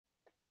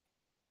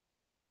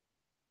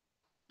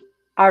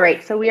All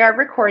right, so we are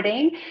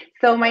recording.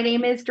 So my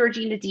name is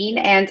Georgina Dean,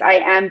 and I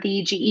am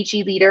the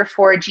GEG leader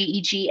for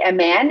GEG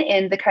Amman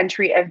in the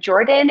country of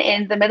Jordan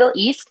in the Middle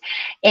East.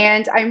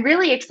 And I'm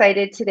really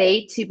excited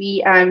today to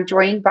be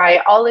joined by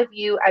all of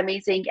you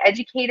amazing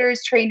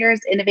educators, trainers,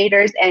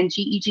 innovators, and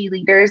GEG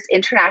leaders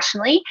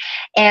internationally.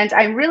 And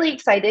I'm really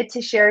excited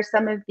to share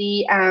some of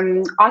the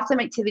awesome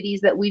activities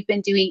that we've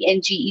been doing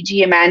in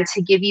GEG Amman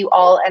to give you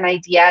all an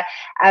idea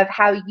of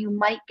how you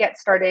might get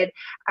started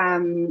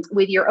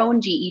with your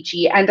own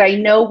GEG. And I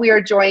know we are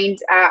joined,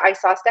 I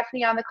saw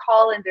Stephanie on the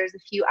call, and there's a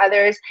few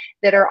others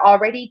that are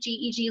already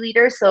GEG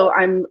leaders, so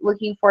I'm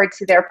looking forward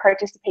to their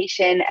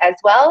participation as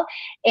well.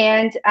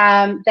 And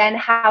then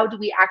how do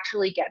we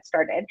actually get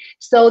started?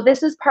 So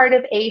this is part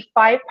of a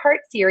 5-part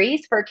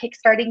series for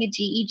kickstarting a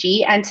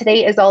GEG, and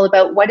today is all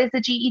about what is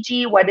a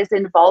GEG, what is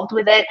involved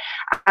with it,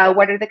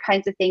 what are the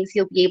kinds of things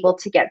you'll be able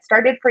to get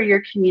started for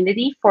your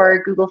community,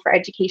 for Google for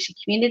Education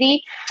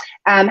community,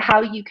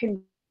 how you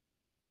can.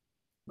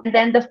 And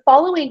then the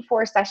following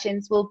 4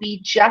 sessions will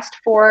be just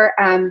for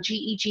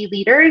GEG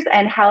leaders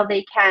and how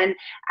they can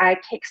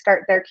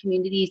kickstart their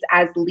communities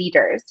as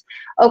leaders.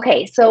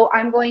 Okay, so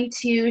I'm going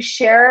to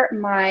share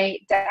my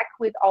deck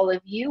with all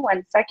of you.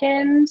 1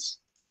 second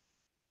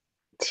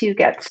to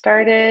get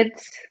started.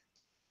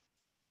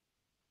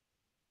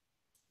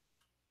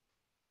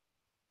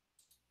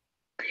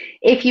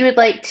 If you would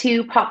like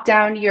to pop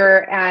down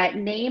your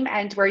name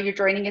and where you're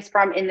joining us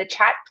from in the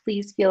chat,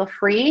 please feel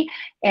free.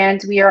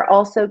 And we are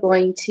also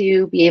going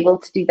to be able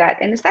to do that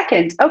in a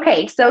second.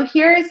 Okay, so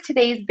here is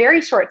today's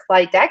very short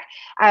slide deck,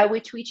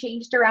 which we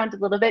changed around a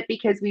little bit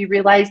because we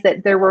realized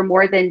that there were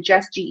more than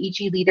just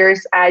GEG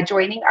leaders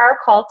joining our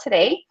call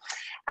today.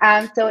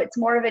 So it's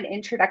more of an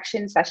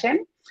introduction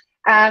session.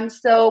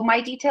 So my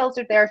details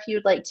are there if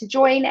you'd like to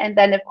join. And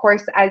then, of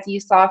course, as you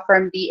saw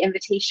from the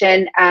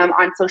invitation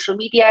on social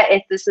media,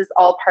 if this is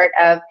all part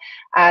of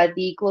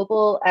the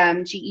global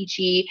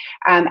GEG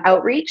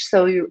outreach,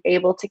 so you're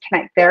able to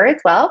connect there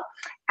as well.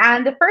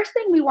 And the first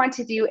thing we want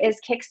to do is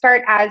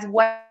kickstart as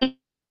what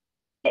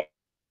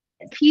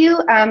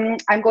I'm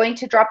going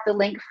to drop the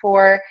link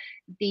for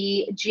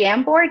the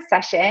Jamboard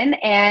session,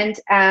 and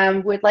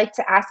would like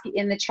to ask you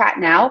in the chat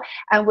now,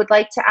 and would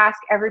like to ask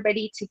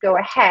everybody to go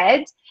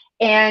ahead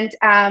and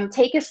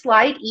take a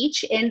slide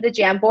each in the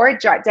Jamboard,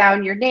 jot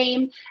down your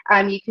name.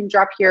 You can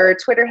drop your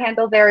Twitter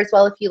handle there as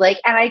well if you like.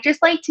 And I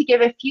just like to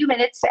give a few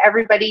minutes to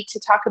everybody to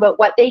talk about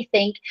what they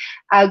think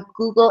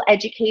Google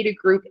Educator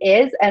Group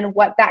is and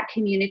what that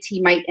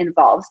community might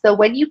involve. So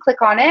when you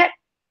click on it,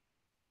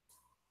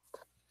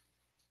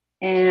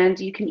 and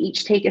you can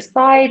each take a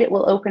slide, it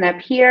will open up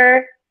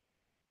here.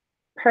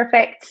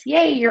 Perfect.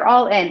 Yay, you're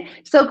all in.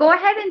 So go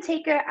ahead and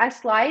take a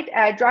slide,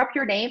 drop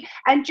your name,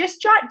 and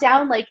just jot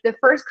down like the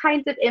first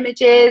kinds of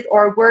images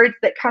or words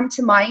that come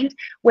to mind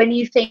when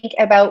you think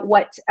about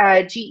what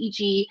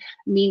GEG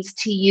means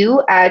to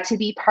you to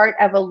be part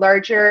of a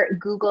larger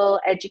Google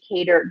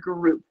Educator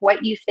Group,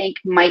 what you think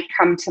might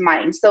come to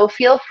mind. So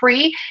feel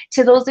free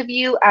to those of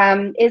you,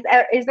 is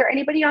there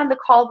anybody on the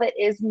call that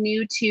is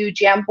new to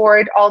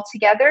Jamboard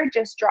altogether?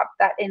 Just drop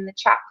that in the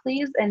chat,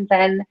 please, and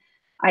then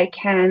I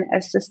can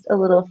assist a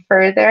little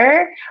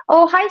further.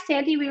 Oh, hi,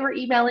 Sandy. We were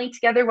emailing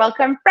together.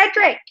 Welcome.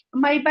 Frederick,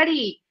 my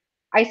buddy.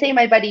 I say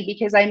my buddy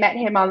because I met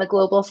him on the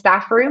global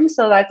staff room,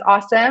 so that's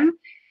awesome.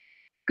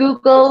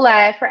 Google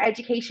for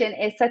Education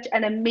is such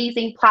an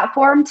amazing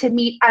platform to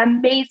meet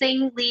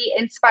amazingly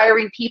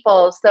inspiring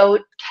people. So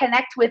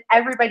connect with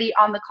everybody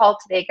on the call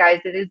today, guys.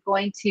 It is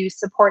going to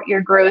support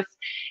your growth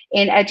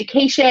in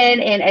education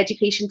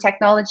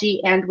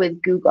technology, and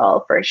with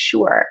Google for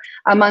sure,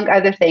 among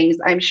other things,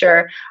 I'm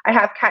sure. I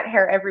have cat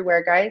hair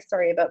everywhere, guys.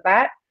 Sorry about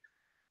that.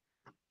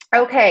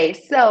 Okay,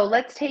 so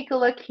let's take a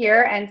look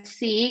here and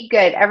see.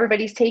 Good,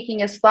 everybody's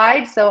taking a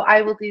slide, so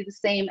I will do the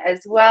same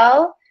as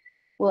well.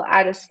 We'll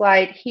add a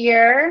slide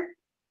here.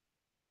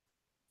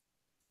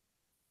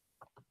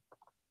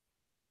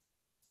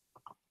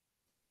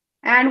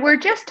 And we're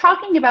just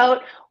talking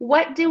about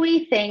what do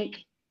we think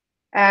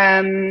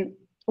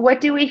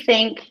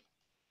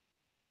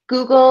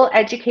Google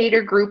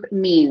Educator Group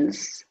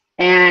means.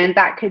 And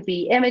that could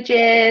be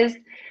images,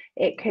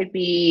 it could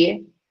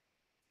be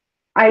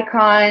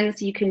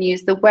icons, you can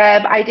use the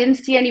web. I didn't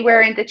see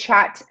anywhere in the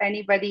chat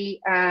anybody.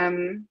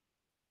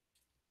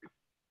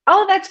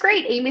 Oh, that's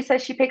great. Amy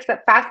says she picks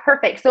up fast.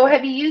 Perfect. So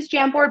have you used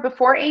Jamboard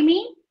before,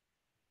 Amy?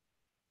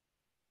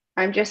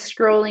 I'm just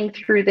scrolling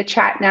through the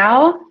chat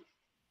now.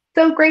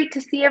 So great to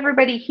see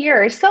everybody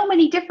here. So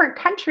many different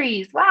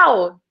countries.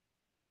 Wow.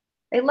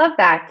 I love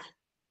that.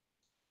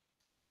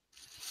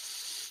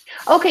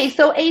 Okay,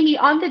 so Amy,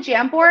 on the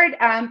Jamboard,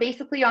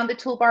 basically on the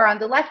toolbar on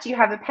the left, you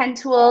have a pen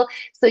tool,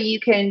 so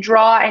you can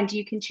draw and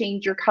you can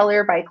change your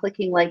color by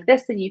clicking like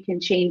this, and you can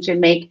change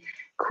and make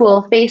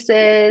cool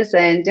faces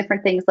and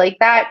different things like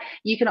that.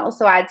 You can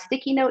also add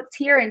sticky notes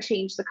here and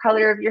change the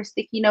color of your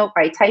sticky note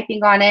by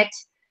typing on it.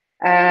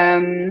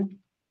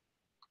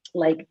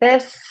 like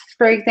this,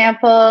 for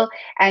example,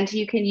 and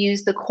you can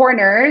use the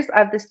corners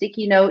of the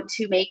sticky note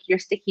to make your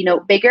sticky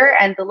note bigger,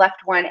 and the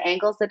left one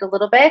angles it a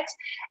little bit.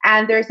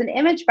 And there's an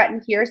image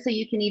button here, so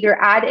you can either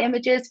add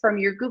images from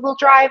your Google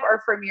Drive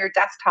or from your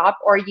desktop,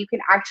 or you can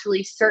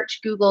actually search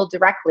Google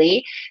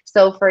directly.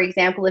 So for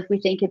example, if we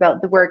think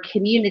about the word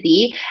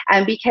community,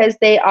 and because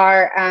they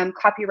are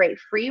copyright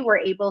free, we're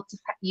able to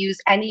use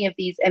any of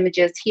these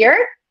images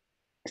here.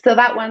 So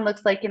that one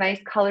looks like a nice,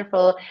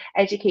 colorful,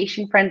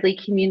 education-friendly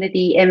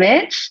community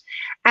image.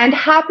 And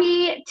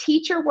happy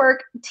Teacher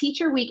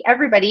Week,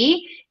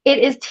 everybody. It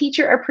is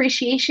Teacher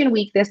Appreciation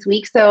Week this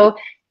week. So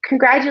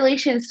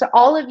congratulations to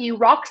all of you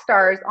rock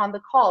stars on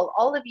the call.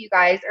 All of you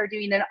guys are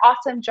doing an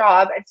awesome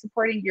job at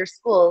supporting your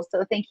schools.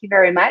 So thank you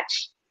very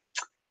much.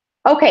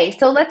 Okay,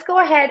 so let's go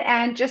ahead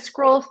and just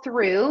scroll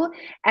through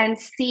and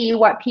see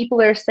what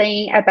people are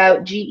saying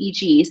about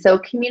GEG. So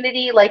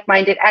community,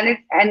 like-minded,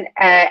 and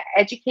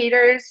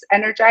educators,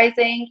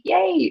 energizing.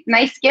 Yay,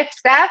 nice gift,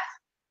 Steph.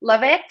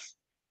 Love it.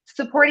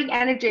 Supporting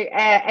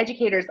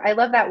educators. I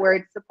love that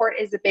word. Support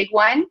is a big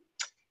one.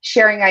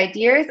 Sharing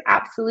ideas,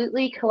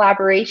 absolutely.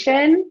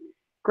 Collaboration,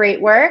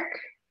 great work.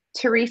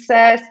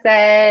 Teresa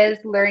says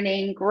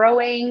learning,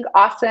 growing,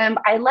 awesome.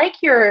 I like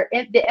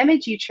the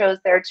image you chose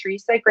there,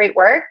 Teresa. Great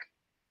work.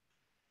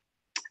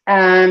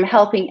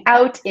 Helping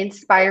out,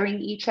 inspiring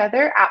each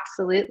other,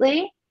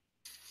 absolutely.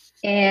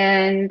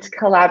 And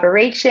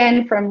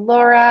collaboration from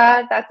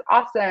Laura, that's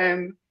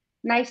awesome.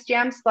 Nice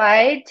jam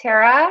slide,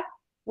 Tara,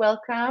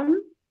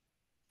 welcome.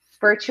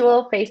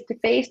 Virtual,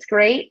 face-to-face,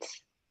 great.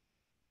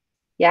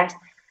 Yes,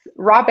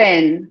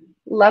 Robin,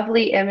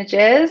 lovely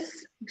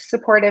images,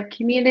 supportive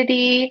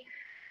community,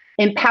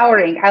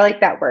 empowering, I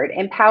like that word,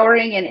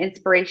 empowering and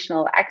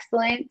inspirational,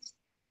 excellent.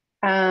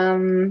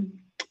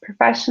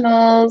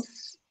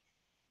 Professionals.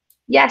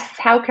 Yes,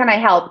 how can I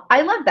help?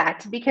 I love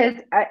that because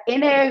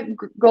in a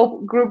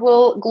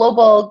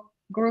global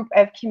group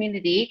of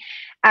community,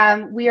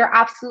 we are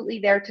absolutely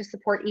there to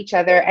support each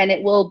other, and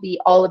it will be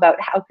all about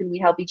how can we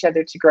help each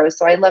other to grow.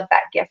 So I love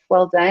that gift.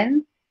 Well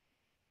done.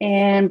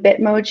 And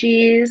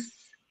Bitmojis.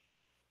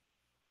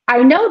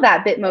 I know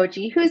that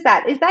Bitmoji. Who's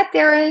that? Is that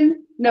Darren?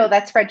 No,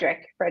 that's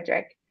Frederick.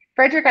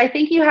 Frederick, I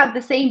think you have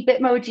the same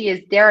Bitmoji as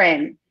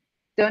Darren.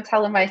 Don't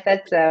tell him I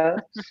said so.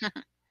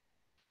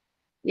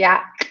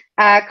 Yeah.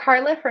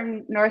 Carla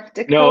from North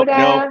Dakota.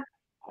 No,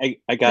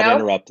 I got to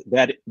interrupt.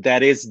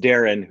 That is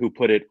Darren who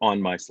put it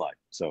on my slide.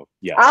 So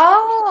yes.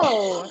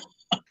 Oh,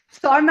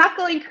 so I'm not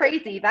going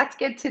crazy. That's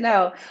good to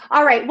know.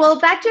 All right. Well,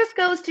 that just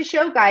goes to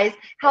show, guys,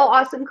 how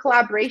awesome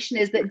collaboration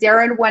is that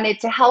Darren wanted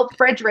to help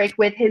Frederick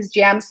with his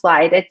jam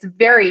slide. It's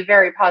very,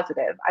 very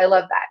positive. I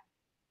love that.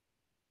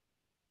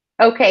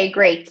 Okay,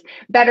 great.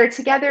 Better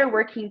together,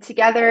 working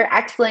together,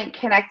 excellent,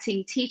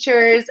 connecting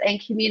teachers and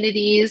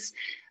communities.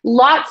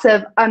 Lots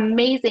of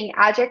amazing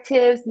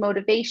adjectives,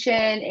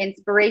 motivation,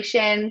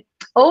 inspiration.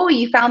 Oh,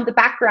 you found the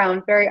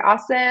background, very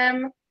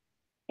awesome.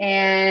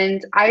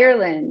 And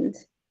Ireland,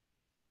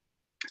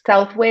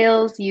 South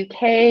Wales,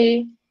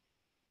 UK,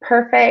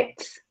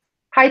 perfect.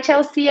 Hi,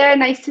 Chelsea,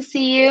 nice to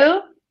see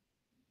you.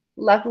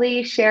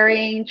 Lovely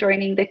sharing,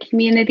 joining the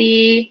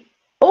community.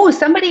 Oh,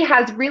 somebody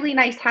has really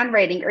nice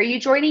handwriting. Are you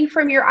joining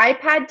from your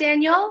iPad,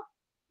 Daniel?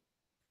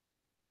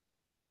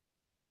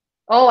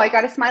 Oh, I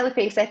got a smiley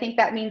face. I think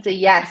that means a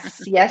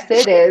yes. Yes,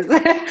 it is.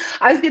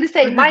 I was going to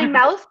say my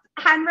mouse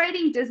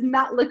handwriting does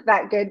not look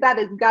that good. That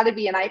has got to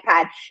be an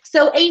iPad.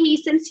 So Amy,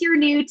 since you're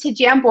new to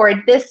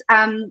Jamboard, this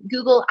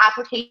Google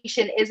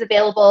application is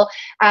available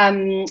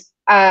on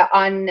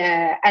an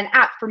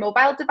app for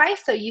mobile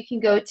device. So you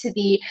can go to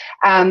the,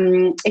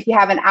 if you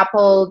have an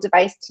Apple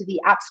device, to the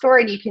App Store,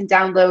 and you can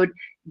download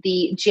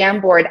the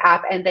Jamboard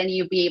app, and then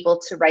you'll be able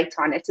to write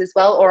on it as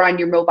well, or on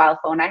your mobile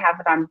phone. I have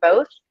it on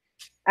both.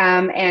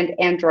 And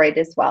Android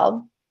as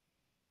well.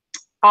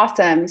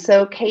 Awesome.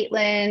 So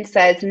Caitlin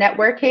says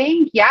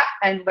networking, yeah,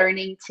 and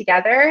learning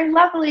together.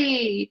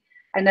 Lovely.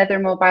 Another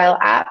mobile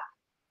app.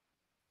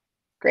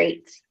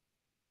 Great.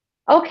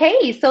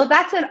 Okay, so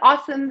that's an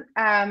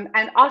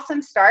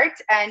awesome start,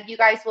 and you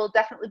guys will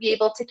definitely be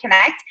able to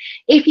connect.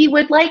 If you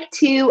would like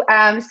to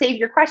save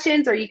your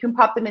questions, or you can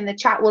pop them in the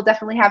chat, we'll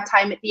definitely have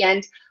time at the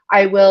end.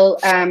 I will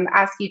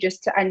ask you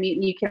just to unmute,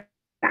 and you can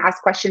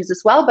ask questions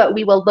as well, but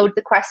we will load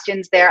the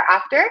questions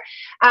thereafter.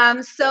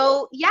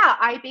 So yeah,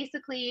 I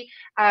basically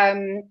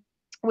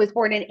was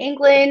born in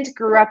England,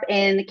 grew up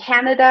in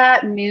Canada,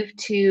 moved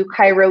to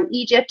Cairo,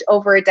 Egypt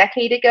over a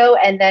decade ago,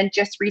 and then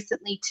just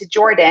recently to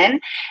Jordan.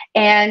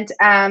 And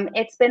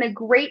it's been a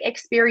great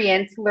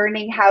experience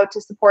learning how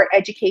to support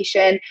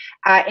education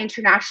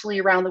internationally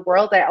around the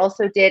world. I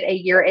also did a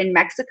year in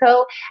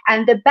Mexico.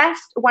 And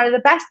one of the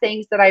best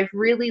things that I've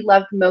really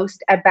loved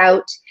most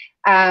about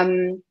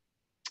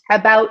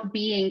about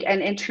being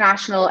an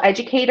international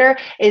educator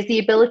is the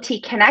ability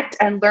to connect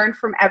and learn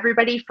from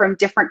everybody from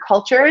different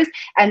cultures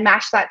and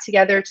mash that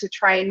together to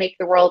try and make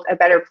the world a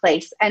better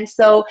place. And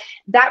so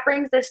that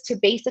brings us to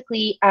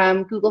basically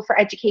Google for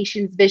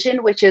Education's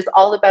vision, which is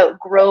all about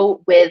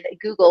grow with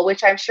Google,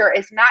 which I'm sure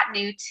is not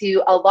new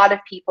to a lot of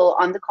people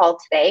on the call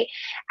today.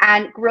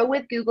 And grow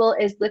with Google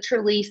is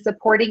literally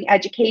supporting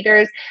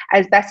educators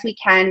as best we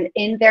can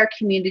in their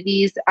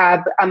communities,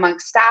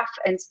 amongst staff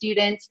and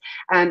students,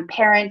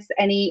 parents,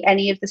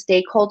 any of the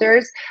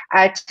stakeholders,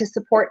 to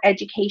support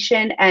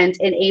education and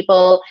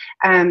enable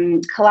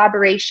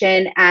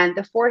collaboration and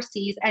the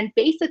 4Cs, and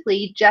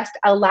basically just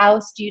allow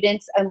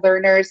students and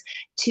learners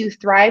to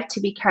thrive, to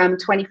become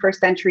 21st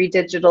century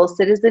digital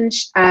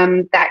citizens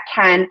that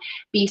can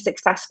be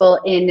successful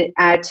in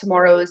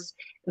tomorrow's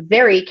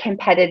very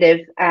competitive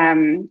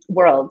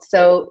world.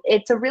 So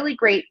it's a really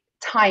great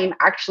time,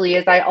 actually,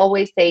 as I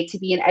always say, to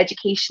be an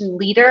education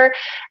leader,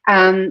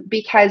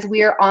 because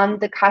we're on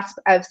the cusp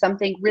of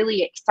something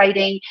really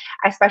exciting,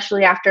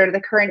 especially after the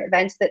current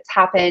events that's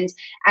happened.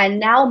 And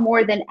now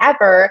more than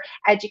ever,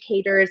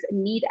 educators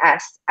need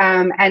us.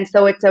 And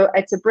so it's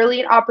a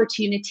brilliant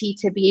opportunity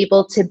to be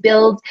able to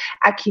build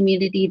a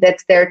community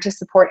that's there to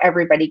support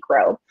everybody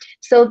grow.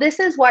 So this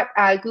is what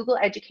Google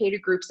Educator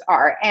Groups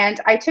are. And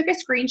I took a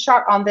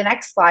screenshot on the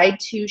next slide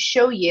to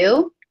show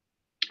you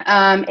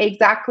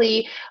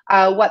exactly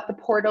what the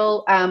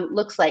portal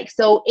looks like.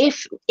 So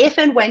if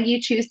and when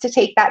you choose to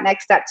take that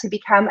next step to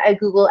become a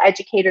Google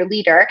Educator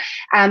Leader,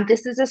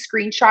 this is a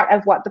screenshot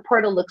of what the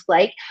portal looks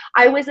like.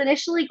 I was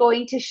initially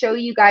going to show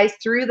you guys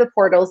through the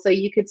portal so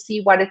you could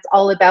see what it's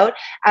all about,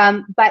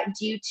 but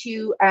due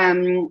to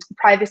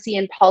privacy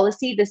and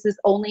policy, this is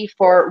only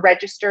for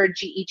registered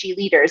GEG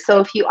leaders.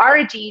 So if you are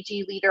a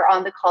GEG leader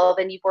on the call,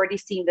 then you've already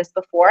seen this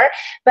before.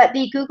 But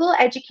the Google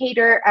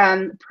Educator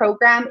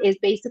program is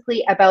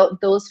basically about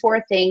those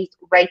 4 things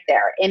right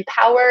there: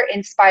 empower,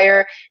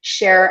 inspire,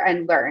 share,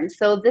 and learn.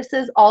 So this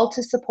is all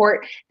to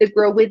support the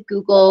Grow with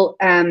Google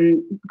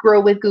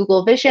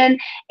vision,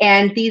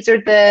 and these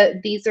are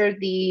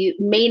the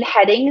main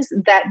headings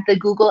that the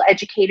Google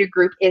Educator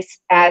Group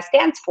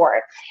stands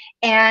for.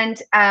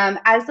 And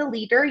as a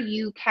leader,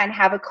 you can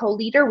have a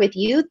co-leader with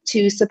you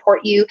to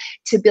support you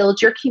to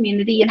build your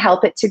community and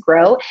help it to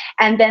grow.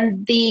 And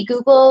then the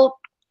Google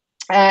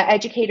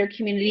educator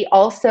community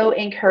also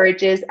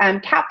encourages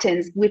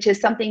captains, which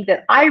is something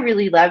that I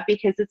really love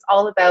because it's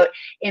all about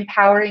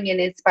empowering and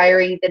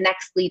inspiring the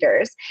next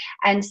leaders.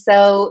 And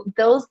so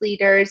those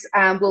leaders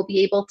will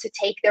be able to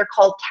take, they're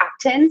called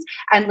captains,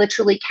 and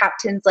literally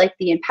captains like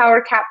the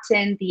Empower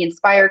Captain, the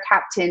Inspire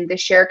Captain, the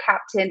Share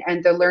Captain,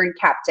 and the Learn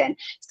Captain.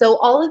 So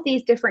all of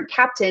these different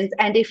captains,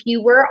 and if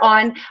you were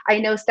on, I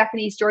know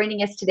Stephanie's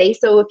joining us today,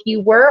 so if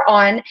you were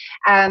on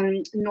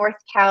North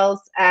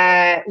Cal's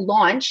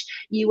launch,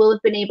 you will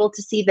have been able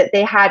to see that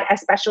they had a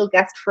special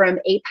guest from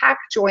APAC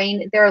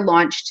join their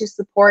launch to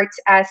support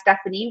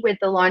Stephanie with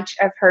the launch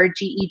of her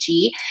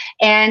GEG.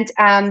 And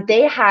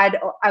they had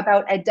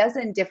about a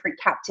dozen different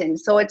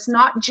captains. So it's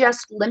not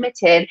just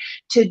limited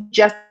to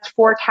just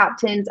 4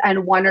 captains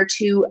and 1 or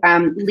 2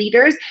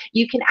 leaders.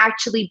 You can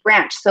actually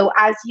branch. So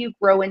as you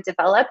grow and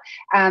develop,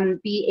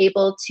 be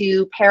able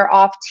to pair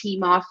off,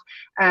 team off,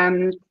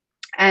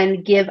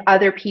 and give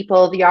other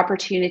people the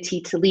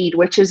opportunity to lead,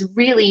 which is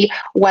really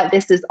what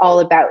this is all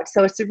about.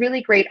 So it's a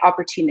really great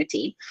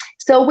opportunity.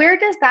 So where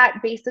does that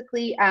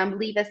basically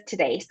leave us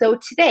today? So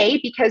today,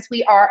 because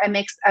we are a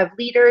mix of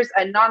leaders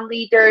and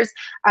non-leaders,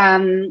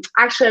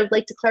 actually I would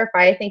like to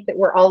clarify, I think that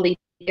we're all leaders.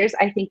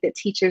 I think that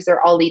teachers are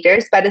all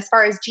leaders, but as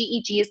far as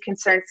GEG is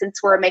concerned,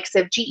 since we're a mix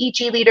of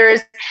GEG leaders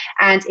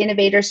and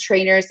innovators,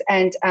 trainers,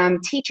 and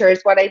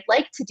teachers, what I'd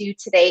like to do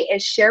today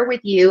is share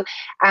with you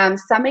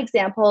some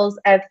examples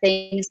of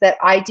things that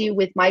I do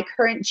with my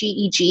current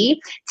GEG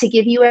to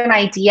give you an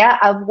idea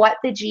of what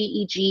the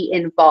GEG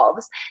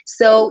involves.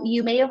 So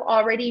you may have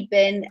already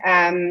been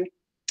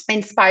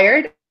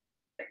inspired,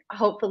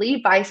 hopefully,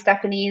 by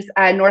Stephanie's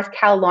North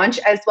Cal launch,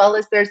 as well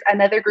as there's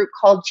another group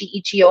called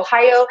GEG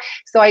Ohio.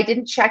 So I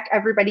didn't check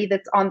everybody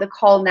that's on the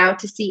call now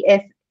to see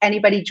if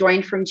anybody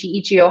joined from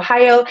GEG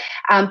Ohio,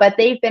 but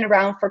they've been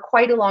around for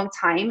quite a long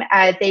time.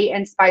 They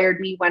inspired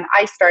me when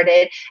I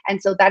started,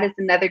 and so that is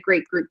another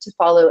great group to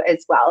follow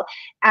as well.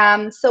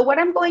 So what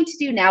I'm going to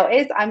do now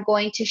is I'm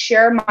going to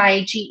share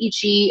my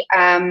GEG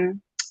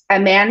a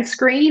man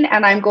screen,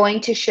 and I'm going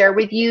to share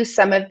with you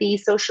some of the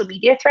social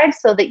media threads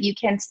so that you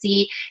can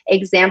see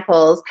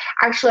examples.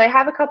 Actually, I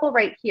have a couple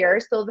right here.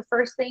 So the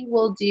first thing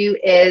we'll do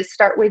is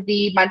start with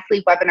the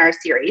monthly webinar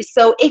series.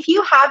 So if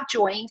you have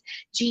joined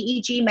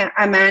GEG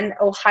Man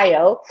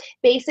Ohio,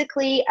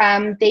 basically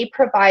they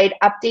provide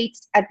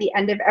updates at the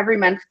end of every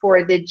month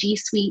for the G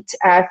Suite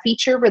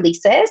feature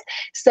releases.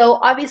 So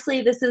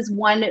obviously this is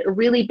one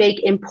really big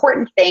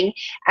important thing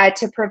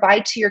to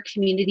provide to your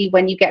community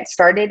when you get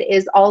started,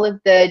 is all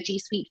of the G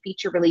Suite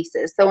feature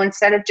releases. So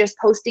instead of just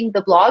posting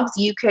the blogs,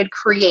 you could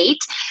create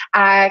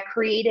a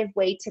creative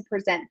way to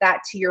present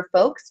that to your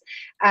folks.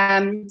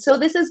 So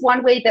this is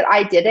one way that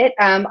I did it.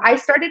 I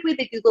started with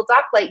a Google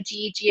Doc like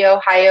GEG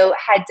Ohio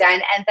had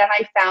done, and then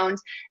I found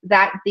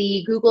that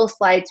the Google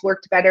Slides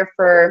worked better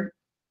for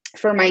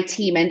my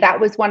team. And that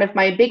was one of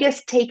my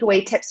biggest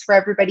takeaway tips for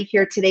everybody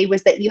here today,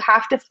 was that you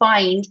have to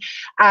find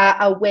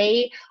a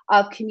way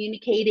of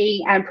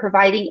communicating and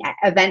providing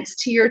events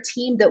to your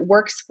team that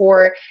works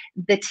for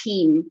the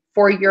team,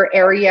 for your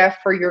area,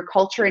 for your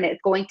culture, and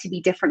it's going to be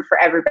different for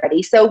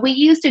everybody. So we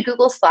used a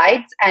Google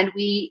Slides, and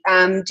we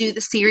do the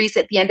series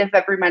at the end of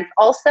every month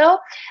also.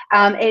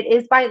 It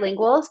is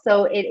bilingual,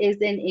 so it is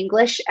in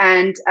English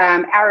and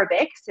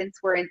Arabic, since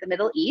we're in the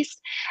Middle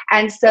East.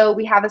 And so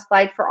we have a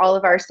slide for all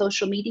of our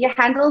social media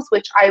handles,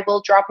 which I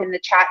will drop in the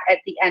chat at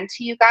the end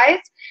to you guys.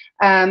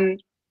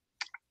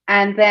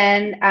 And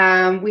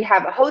then we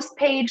have a host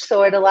page,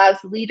 so it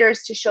allows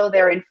leaders to show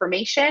their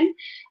information.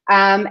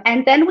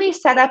 And then we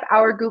set up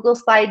our Google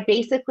slide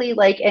basically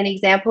like an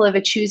example of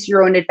a choose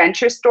your own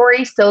adventure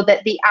story, so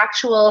that the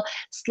actual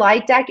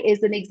slide deck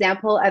is an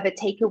example of a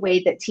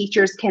takeaway that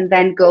teachers can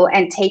then go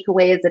and take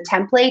away as a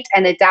template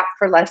and adapt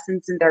for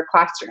lessons in their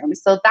classroom.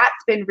 So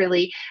that's been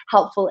really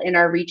helpful in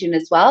our region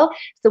as well.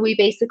 So we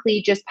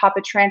basically just pop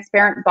a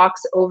transparent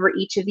box over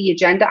each of the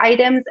agenda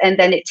items, and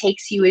then it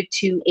takes you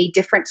to a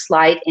different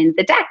slide in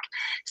the deck.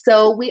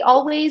 So we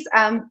always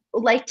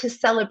like to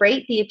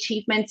celebrate the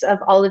achievements of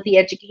all of the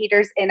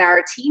educators in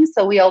our team.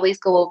 So we always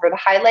go over the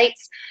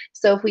highlights.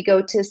 So if we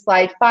go to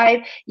slide 5,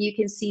 you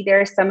can see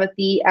there some of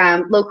the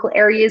local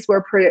areas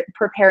we're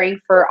preparing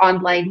for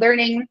online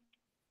learning.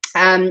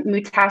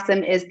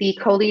 Mutassim is the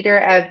co-leader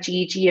of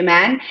GEG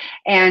Amman,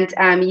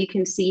 and you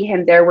can see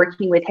him there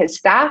working with his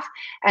staff,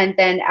 and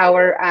then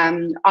our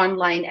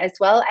online as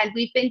well. And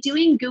we've been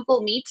doing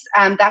Google Meets.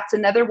 That's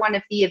another one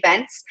of the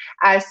events.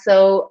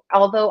 So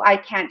although I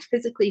can't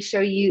physically show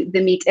you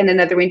the Meet in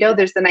another window,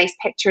 there's a nice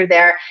picture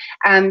there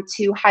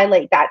to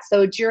highlight that.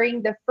 So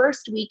during the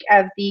first week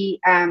of the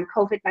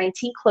COVID-19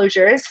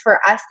 closures for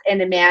us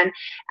in Amman,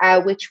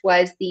 which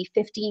was the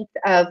 15th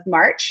of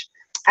March,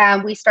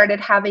 we started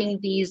having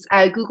these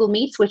Google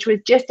Meets, which was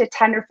just a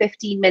 10 or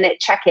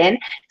 15-minute check-in.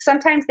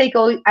 Sometimes they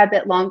go a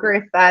bit longer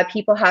if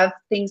people have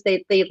things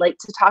they'd like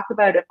to talk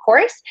about, of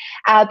course,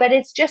 but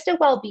it's just a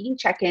well-being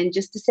check-in,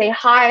 just to say,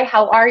 hi,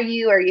 how are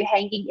you? Are you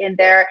hanging in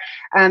there?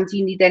 Do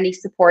you need any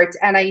support?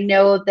 And I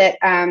know that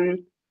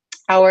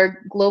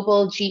our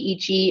global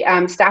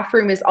GEG staff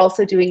room is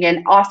also doing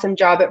an awesome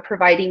job at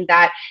providing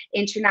that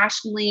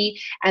internationally.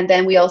 And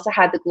then we also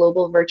had the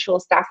global virtual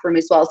staff room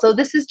as well. So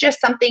this is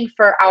just something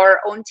for our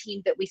own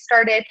team that we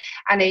started.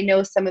 And I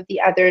know some of the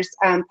others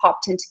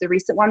popped into the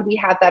recent one. We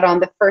had that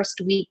on the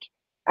first week,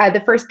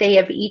 the first day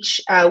of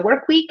each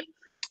work week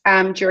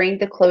during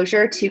the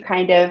closure, to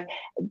kind of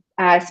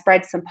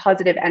spread some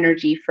positive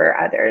energy for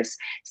others.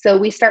 So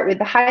we start with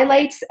the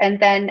highlights, and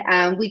then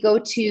we go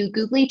to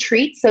Googly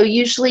Treats. So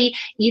usually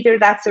either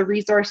that's a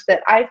resource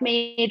that I've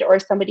made or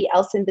somebody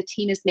else in the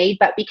team has made,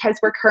 but because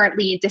we're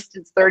currently in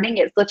distance learning,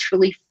 it's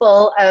literally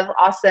full of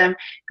awesome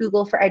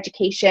Google for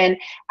Education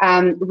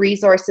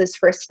resources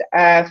for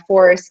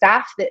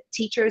staff, that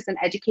teachers and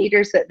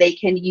educators, that they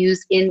can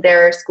use in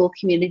their school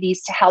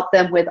communities to help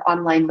them with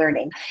online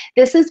learning.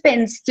 This has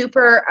been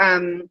super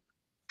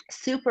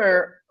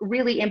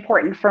really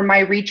important for my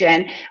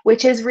region,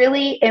 which is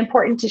really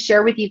important to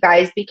share with you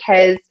guys,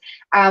 because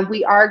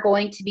we are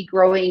going to be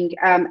growing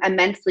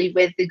immensely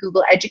with the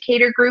Google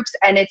Educator Groups,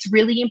 and it's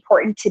really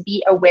important to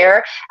be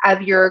aware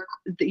of your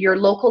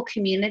local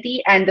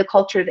community and the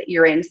culture that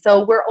you're in.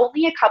 So we're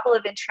only a couple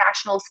of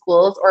international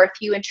schools, or a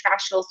few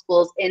international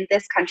schools in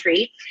this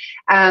country,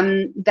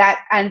 and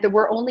there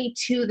were only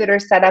 2 that are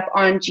set up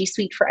on G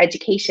Suite for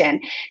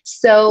Education.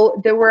 So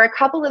there were a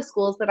couple of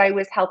schools that I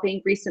was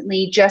helping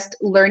recently, just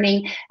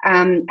learning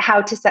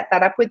how to set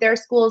that up with their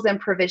schools and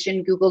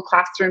provision Google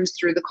Classrooms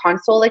through the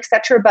console,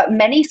 etc. But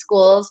many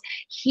schools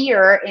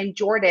here in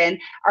Jordan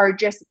are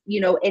just,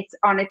 it's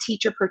on a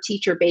teacher per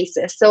teacher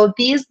basis. So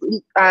these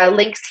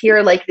links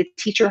here, like the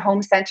Teacher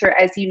Home Center,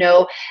 as you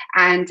know,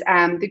 and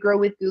the Grow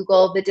with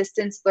Google, the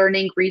distance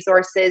learning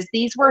resources,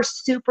 these were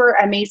super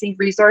amazing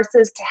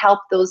resources to help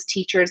those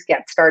teachers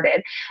get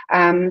started.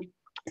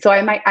 So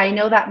I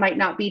know that might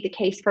not be the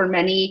case for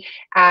many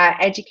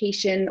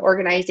education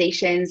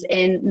organizations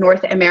in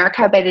North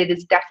America, but it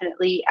is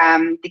definitely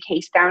the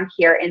case down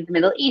here in the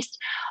Middle East.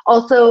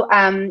 Also,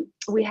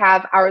 we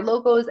have our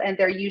logos, and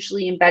they're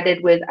usually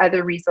embedded with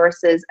other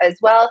resources as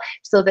well,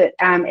 so that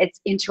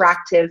it's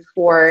interactive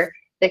for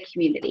the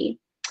community.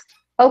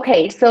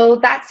 Okay, so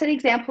that's an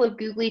example of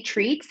Googly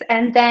Treats.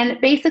 And then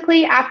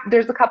basically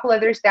there's a couple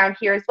others down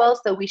here as well.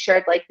 So we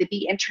shared like the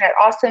Be Internet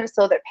Awesome,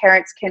 so that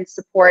parents can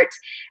support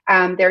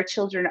their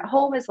children at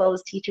home as well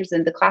as teachers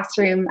in the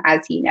classroom,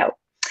 as you know.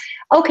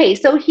 Okay,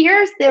 so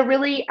here's the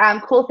really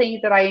cool thing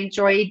that I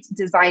enjoyed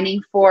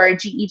designing for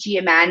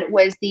GEGMN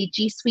was the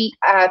G Suite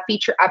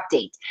feature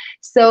update.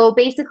 So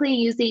basically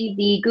using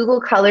the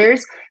Google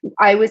Colors,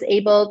 I was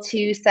able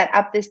to set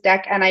up this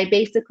deck, and I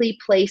basically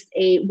placed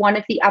one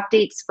of the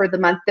updates for the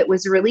month that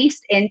was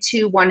released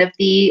into one of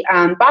the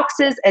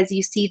boxes, as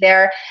you see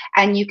there,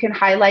 and you can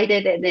highlight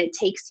it and it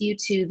takes you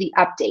to the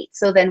update.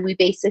 So then we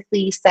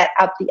basically set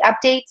up the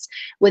updates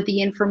with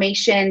the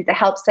information, the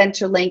Help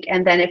Center link,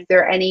 and then if there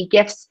are any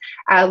gifts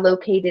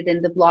located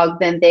in the blog,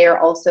 then they are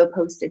also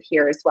posted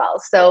here as well.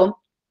 So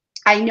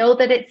I know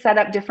that it's set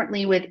up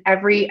differently with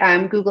every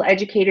Google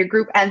Educator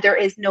group, and there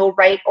is no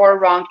right or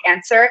wrong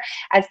answer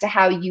as to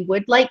how you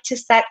would like to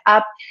set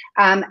up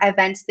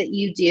events that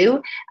you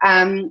do.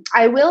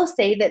 I will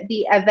say that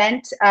the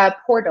event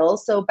portal,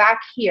 so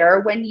back here,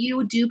 when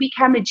you do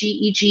become a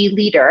GEG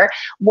leader,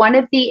 one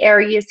of the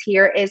areas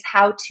here is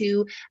how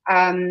to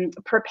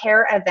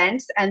prepare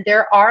events, and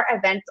there are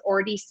events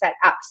already set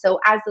up. So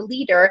as a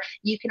leader,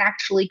 you can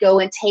actually go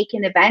and take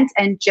an event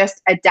and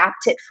just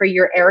adapt it for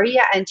your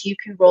area, and you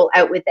can roll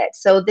out with it.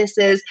 So this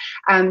is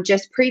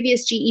just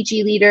previous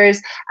GEG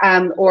leaders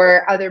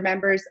or other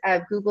members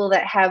of Google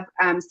that have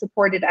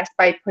supported us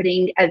by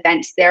putting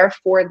events there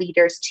for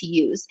leaders to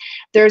use.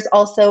 There's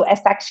also a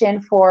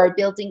section for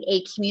building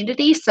a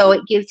community. So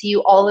it gives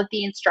you all of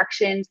the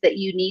instructions that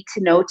you need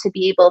to know to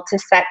be able to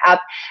set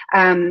up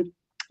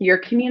your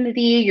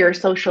community, your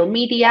social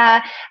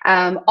media,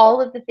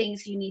 all of the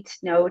things you need to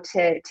know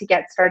to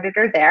get started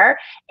are there.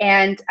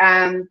 And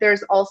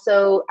there's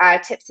also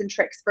tips and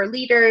tricks for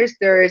leaders.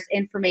 There's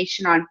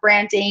information on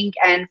branding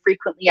and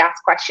frequently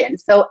asked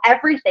questions. So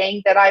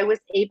everything that I was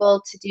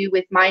able to do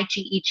with my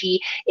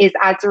GEG is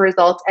as a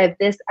result of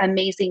this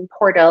amazing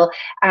portal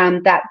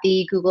that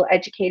the Google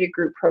Educator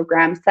Group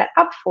program set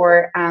up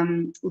for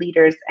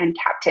leaders and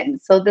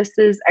captains. So this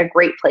is a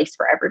great place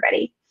for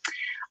everybody.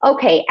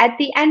 Okay, at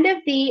the end of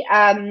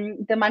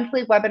the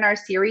monthly webinar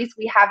series,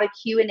 we have a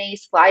Q&A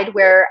slide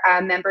where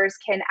members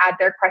can add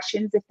their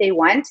questions if they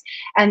want.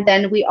 And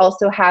then we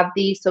also have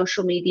the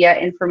social media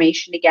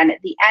information again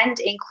at the end,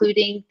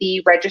 including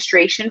the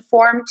registration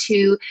form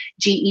to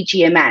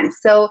GEGMN.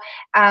 So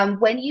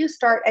when you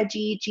start a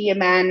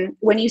GEGMN,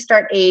 when you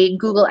start a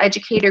Google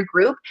Educator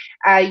group,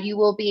 you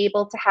will be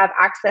able to have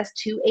access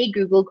to a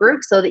Google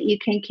group so that you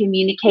can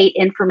communicate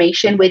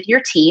information with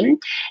your team.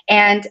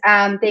 And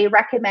they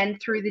recommend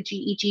through the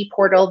GEG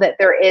portal that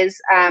there is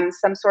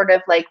some sort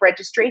of like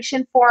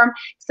registration form.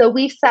 So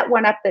we've set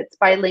one up that's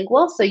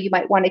bilingual, so you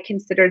might want to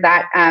consider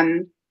that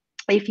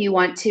if you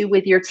want to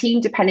with your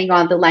team, depending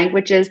on the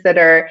languages that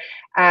are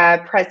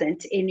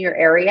present in your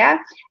area.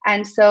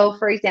 And so,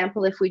 for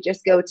example, if we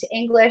just go to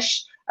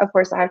English, of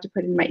course, I have to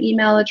put in my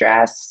email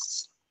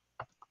address.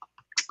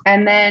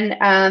 And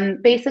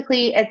then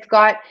basically it's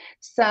got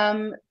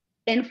some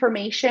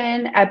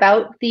information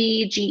about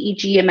the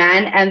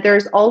GEGMN, and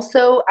there's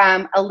also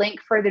a link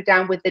further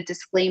down with the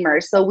disclaimer.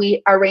 So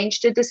we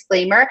arranged a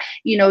disclaimer,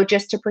 you know,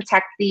 just to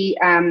protect the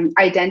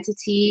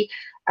identity,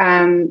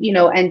 you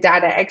know, and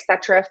data,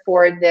 etc.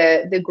 for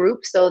the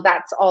group. So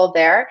that's all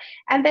there.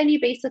 And then you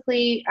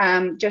basically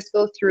just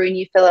go through and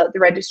you fill out the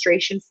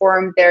registration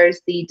form. There's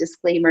the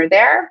disclaimer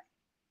there.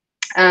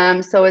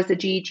 So as a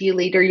GEG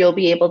leader, you'll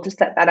be able to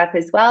set that up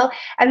as well.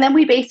 And then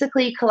we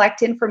basically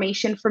collect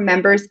information from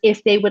members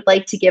if they would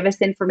like to give us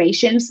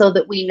information so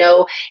that we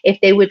know if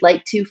they would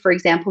like to, for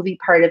example, be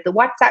part of the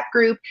WhatsApp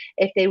group,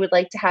 if they would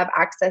like to have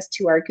access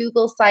to our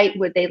Google site,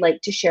 would they like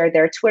to share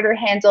their Twitter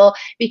handle,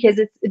 because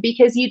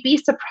you'd be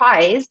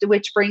surprised,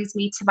 which brings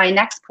me to my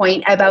next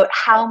point about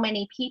how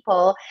many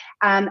people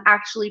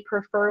actually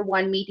prefer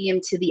one medium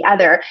to the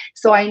other.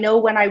 So I know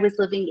when I was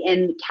living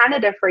in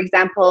Canada, for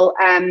example,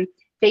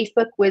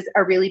 Facebook was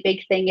a really big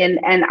thing,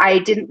 and I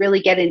didn't really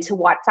get into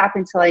WhatsApp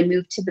until I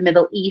moved to the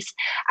Middle East.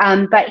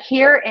 But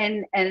here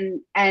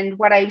and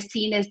what I've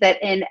seen is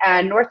that in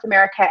North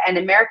America and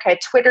America,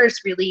 Twitter is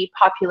really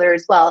popular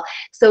as well.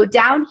 So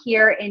down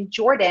here in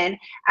Jordan,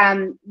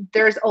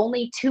 there's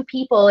only 2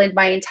 people in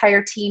my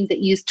entire team that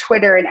use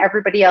Twitter, and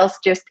everybody else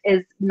just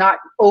is not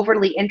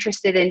overly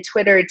interested in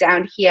Twitter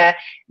down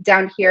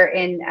here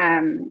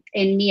in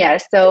NIA.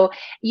 So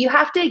you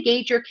have to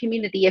gauge your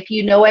community. If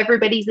you know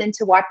everybody's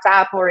into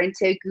WhatsApp or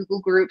into Google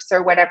Groups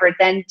or whatever,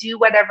 then do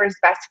whatever is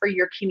best for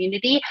your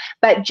community.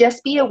 But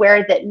just be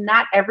aware that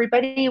not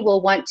everybody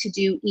will want to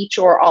do each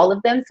or all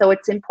of them. So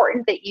it's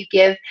important that you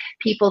give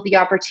people the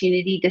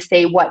opportunity to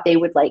say what they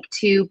would like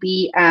to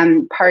be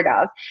part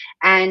of.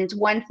 And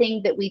one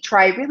thing that we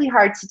try really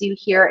hard to do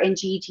here in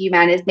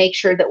GEGMN is make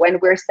sure that when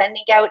we're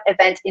sending out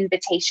event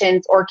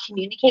invitations or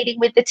communicating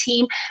with the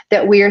team,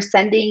 that we are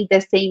sending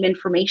the same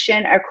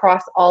information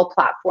across all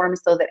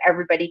platforms so that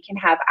everybody can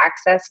have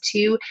access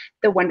to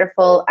the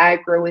wonderful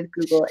Grow with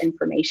Google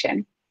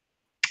information.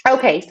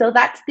 Okay, so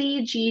that's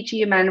the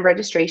GEGMN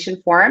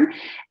registration form.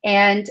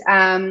 And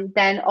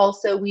then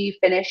also we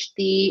finished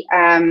the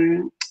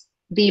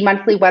the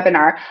monthly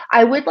webinar.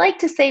 I would like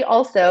to say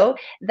also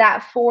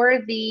that for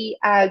the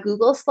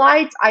Google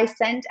Slides, I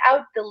send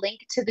out the link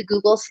to the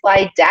Google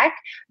slide deck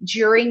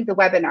during the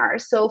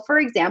webinar. So for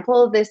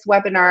example, this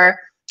webinar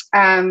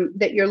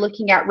that you're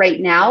looking at right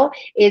now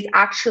is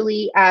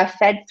actually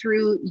fed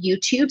through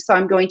YouTube. So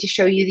I'm going to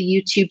show you the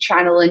YouTube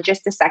channel in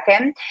just a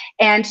second.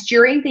 And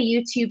during the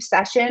YouTube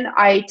session,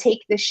 I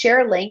take the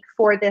share link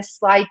for this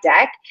slide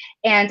deck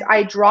and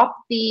I drop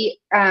the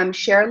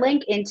share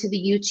link into the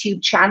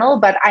YouTube channel,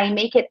 but I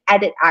make it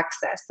edit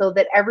access so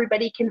that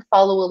everybody can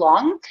follow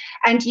along.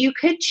 And you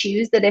could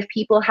choose that if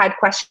people had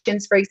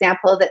questions, for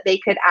example, that they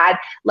could add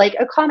like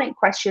a comment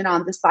question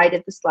on the side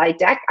of the slide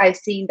deck. I've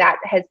seen that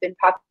has been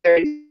popular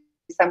in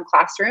some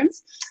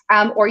classrooms,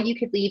 or you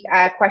could leave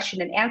a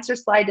question and answer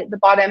slide at the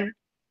bottom.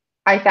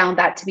 I found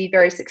that to be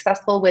very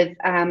successful with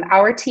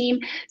our team.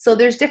 So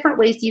there's different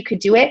ways you could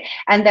do it.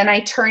 And then I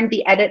turn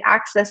the edit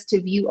access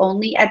to view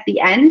only at the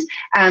end,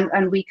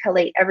 and we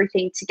collate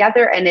everything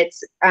together, and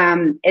it's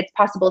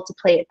possible to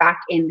play it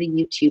back in the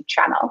YouTube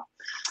channel.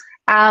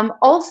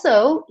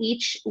 Also,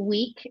 each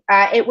week,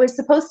 it was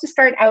supposed to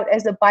start out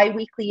as a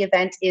bi-weekly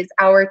event, is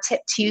our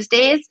Tip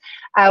Tuesdays,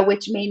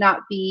 which may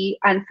not be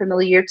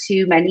unfamiliar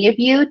to many of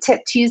you.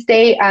 Tip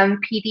Tuesday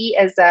PD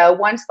is a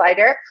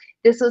one-slider.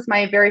 This was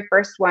my very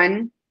first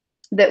one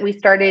that we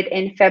started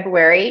in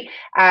February,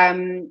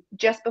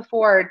 just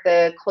before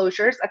the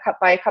closures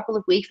by a couple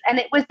of weeks. And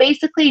it was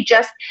basically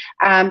just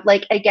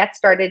like a get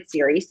started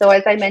series. So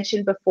as I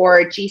mentioned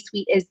before, G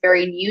Suite is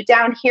very new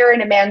down here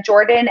in Amman,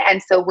 Jordan.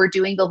 And so we're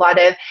doing a lot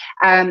of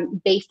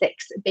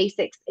basics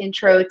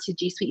intro to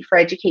G Suite for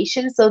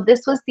Education. So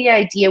this was the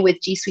idea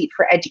with G Suite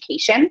for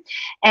Education.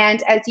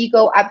 And as you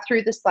go up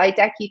through the slide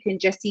deck, you can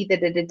just see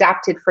that it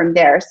adapted from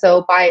there.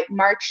 So by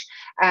March,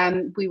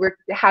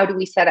 how do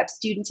we set up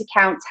student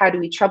accounts? How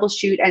do we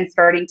troubleshoot, and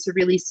starting to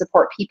really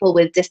support people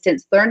with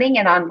distance learning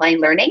and online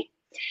learning.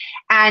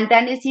 And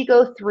then as you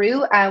go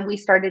through, we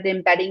started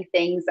embedding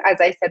things,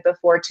 as I said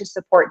before, to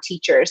support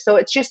teachers. So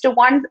it's just a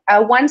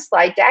one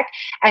slide deck.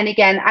 And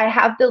again, I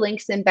have the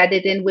links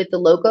embedded in with the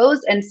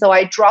logos. And so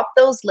I drop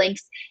those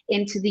links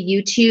into the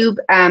YouTube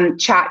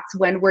chats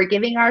when we're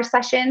giving our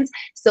sessions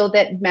so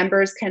that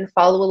members can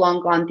follow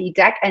along on the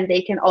deck, and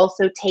they can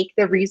also take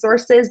the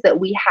resources that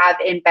we have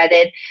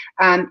embedded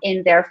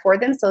in there for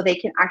them, so they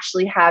can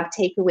actually have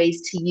takeaways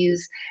to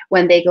use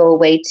when they go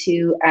away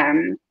to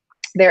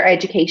their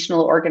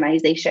educational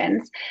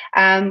organizations.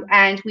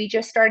 And we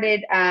just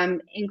started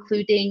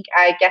including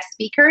guest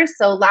speakers.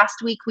 So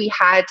last week we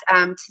had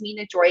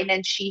Tamina join,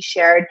 and she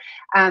shared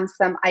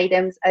some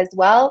items as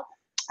well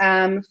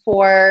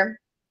for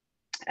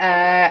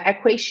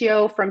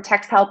Equatio from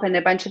Text Help and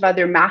a bunch of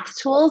other math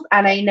tools.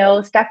 And I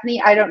know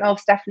Stephanie, I don't know if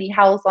Stephanie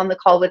Howell's on the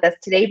call with us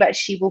today, but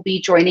she will be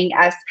joining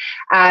us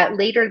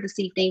later this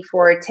evening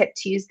for Tip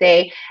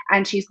Tuesday,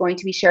 and she's going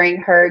to be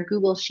sharing her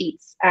Google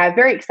Sheets,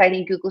 very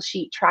exciting Google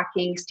Sheet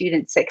tracking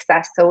student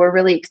success. So we're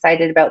really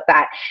excited about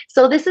that.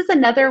 So this is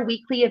another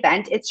weekly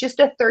event. It's just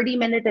a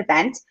 30-minute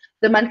event.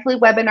 The monthly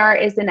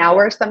webinar is an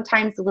hour,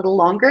 sometimes a little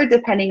longer,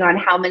 depending on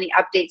how many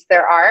updates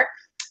there are.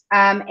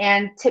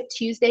 And Tip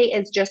Tuesday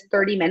is just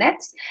 30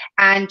 minutes,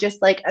 and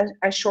just like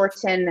a short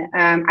and,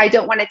 I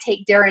don't want to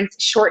take Darren's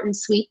short and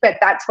sweet, but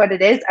that's what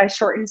it is, a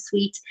short and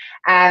sweet,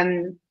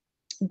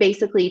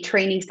 basically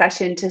training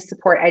session to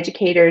support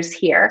educators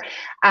here.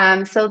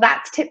 So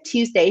that's Tip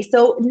Tuesday.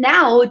 So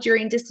now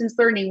during distance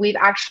learning, we've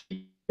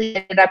actually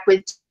ended up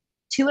with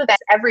 2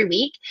 events every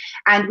week,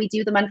 and we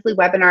do the monthly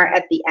webinar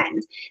at the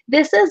end.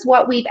 This is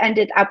what we've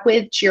ended up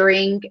with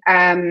during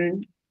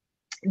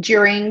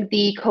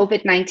the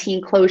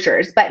COVID-19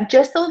 closures. But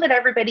just so that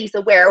everybody's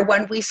aware,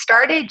 when we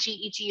started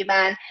GEG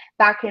Amman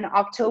back in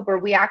October,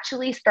 we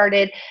actually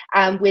started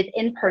with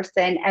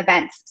in-person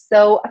events.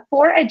 So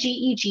for a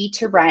GEG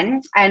to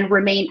run and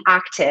remain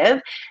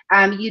active,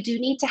 you do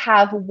need to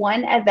have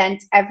one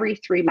event every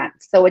 3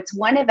 months. So it's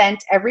one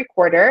event every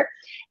quarter,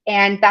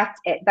 and that's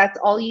it. That's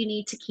all you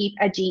need to keep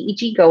a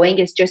GEG going,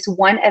 is just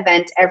one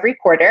event every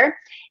quarter.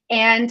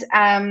 And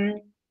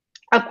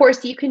of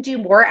course, you can do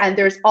more, and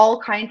there's all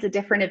kinds of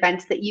different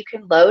events that you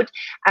can load.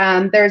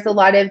 There's a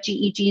lot of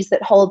GEGs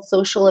that hold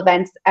social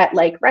events at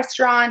like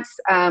restaurants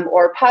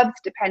or pubs,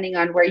 depending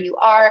on where you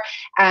are,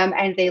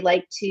 and they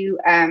like to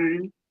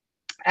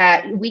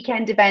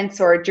weekend events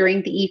or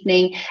during the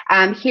evening.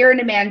 Here in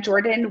Amman,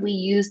 Jordan, we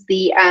use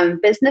the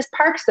business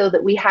park so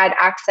that we had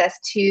access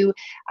to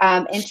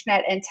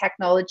internet and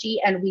technology,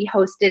 and we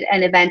hosted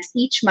an event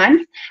each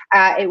month.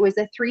 It was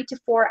a 3 to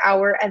 4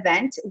 hour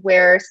event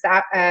where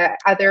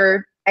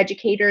other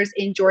educators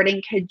in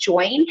Jordan could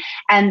join,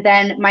 and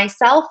then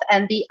myself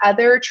and the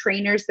other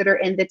trainers that are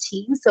in the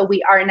team. So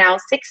we are now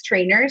 6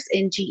 trainers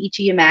in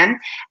GEG Amman,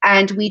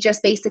 and we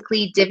just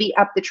basically divvy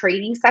up the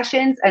training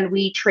sessions, and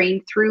we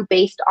train through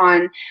based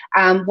on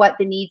what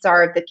the needs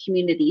are of the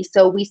community.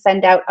 So we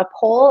send out a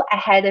poll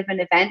ahead of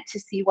an event to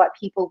see what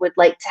people would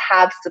like to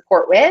have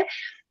support with.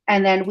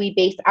 and then we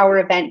base our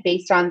event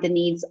based on the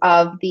needs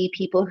of the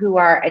people who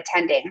are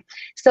attending.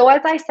 So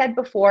as I said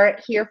before,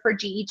 here for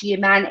GEG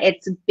Man,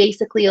 it's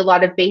basically a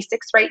lot of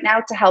basics right now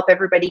to help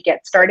everybody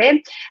get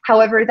started.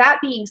 However, that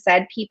being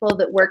said, people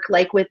that work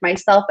like with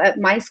myself at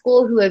my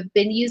school who have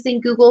been using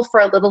Google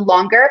for a little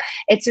longer,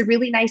 it's a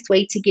really nice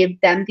way to give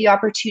them the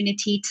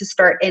opportunity to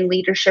start in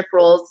leadership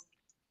roles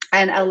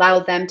and allow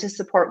them to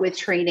support with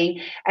training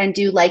and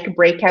do like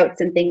breakouts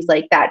and things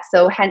like that.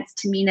 So hence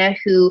Tamina,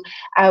 who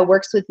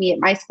works with me at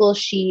my school,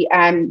 she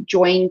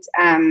joined,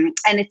 and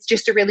it's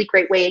just a really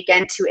great way,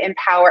 again, to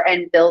empower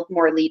and build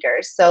more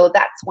leaders. So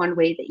that's one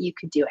way that you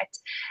could do it.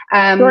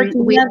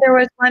 Georgina, there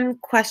was one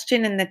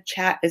question in the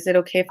chat. Is it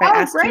okay if I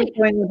ask you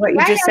what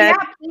you just said?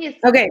 Yeah, please.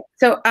 Okay,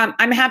 so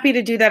I'm happy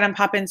to do that and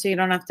pop in so you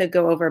don't have to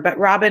go over. But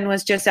Robin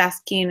was just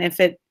asking if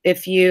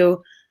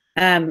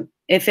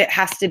it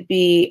has to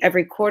be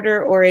every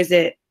quarter, or is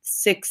it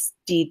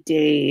 60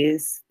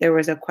 days? There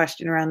was a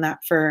question around that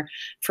for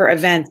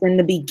events. In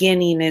the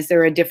beginning, is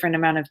there a different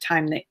amount of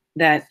time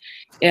that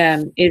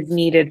is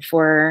needed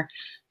for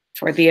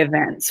the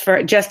events?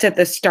 For just at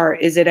the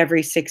start, is it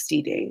every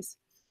 60 days?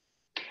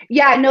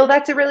 Yeah, no,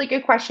 that's a really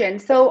good question.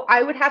 So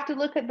I would have to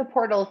look at the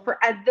portal for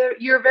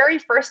your very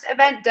first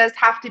event does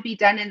have to be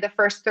done in the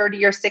first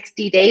 30 or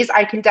 60 days.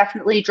 I can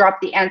definitely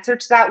drop the answer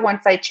to that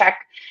once I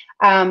check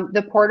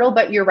the portal,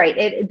 but you're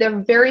right.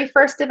 The very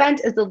first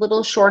event is a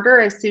little shorter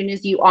as soon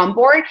as you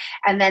onboard,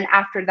 and then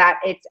after that,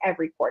 it's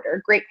every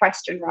quarter. Great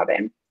question,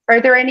 Robin. Are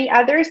there any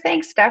others?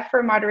 Thanks, Steph,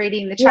 for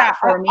moderating the chat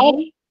for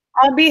me.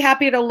 I'll be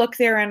happy to look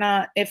there,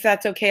 and if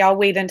that's okay, I'll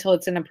wait until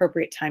it's an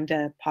appropriate time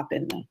to pop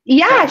in there.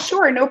 Yeah,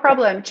 sure, no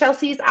problem.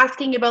 Chelsea's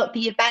asking about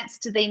the events.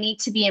 Do they need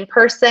to be in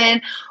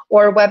person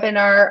or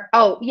webinar?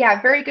 Oh,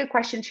 yeah, very good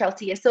question,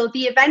 Chelsea. So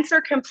the events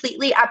are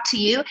completely up to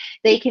you.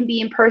 They can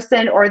be in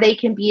person or they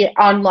can be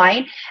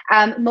online.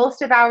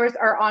 Most of ours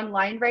are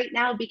online right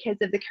now because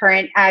of the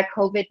current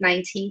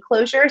COVID-19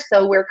 closure.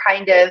 So we're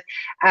kind of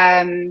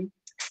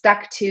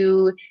stuck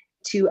to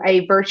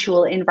a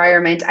virtual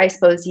environment, I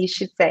suppose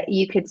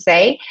you could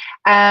say.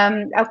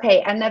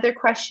 Okay, another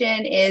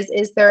question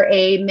is there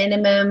a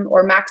minimum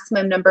or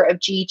maximum number of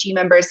GEG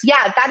members?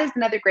 Yeah, that is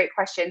another great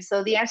question.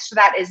 So the answer to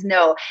that is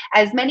no.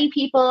 As many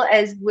people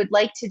as would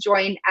like to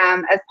join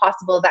as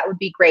possible, that would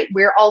be great.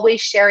 We're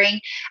always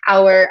sharing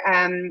our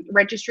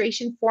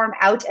registration form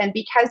out, and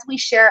because we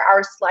share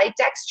our slide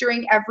decks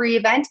during every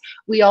event,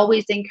 we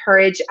always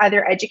encourage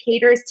other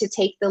educators to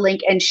take the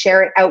link and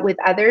share it out with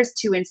others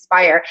to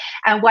inspire.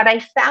 And what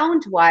I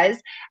found was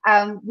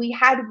we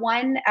had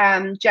one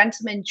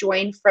gentleman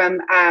join from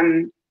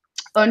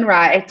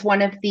UNRWA. It's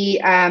one of the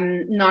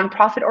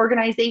nonprofit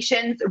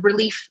organizations,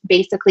 relief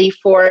basically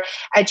for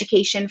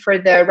education for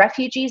the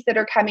refugees that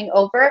are coming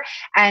over,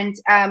 and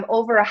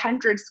over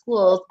 100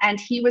 schools. And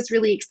he was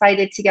really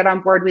excited to get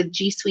on board with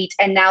G Suite,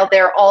 and now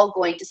they're all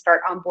going to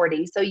start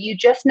onboarding. So you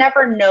just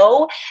never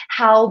know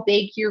how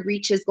big your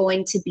reach is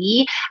going to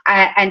be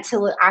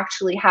until it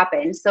actually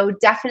happens. So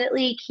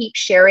definitely keep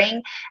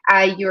sharing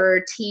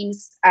your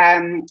team's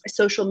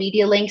social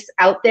media links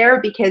out there,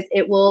 because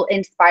it will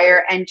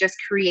inspire and just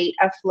create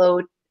a flow.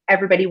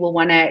 Everybody will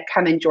want to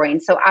come and join.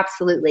 So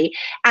absolutely.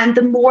 And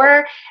the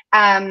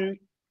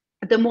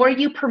more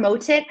you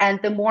promote it and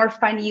the more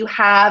fun you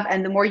have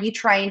and the more you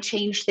try and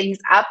change things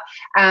up,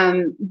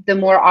 the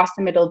more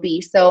awesome it'll be.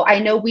 So I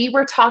know we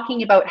were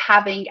talking about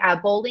having a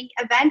bowling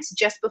event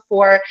just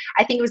before,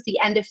 I think it was the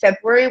end of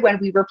February, when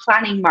we were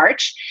planning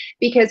March,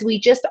 because we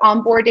just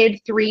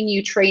onboarded 3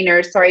 new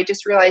trainers. Sorry, I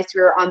just realized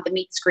we were on the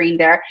meet screen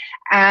there.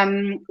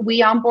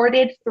 We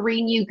onboarded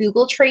 3 new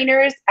Google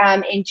trainers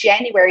in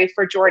January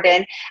for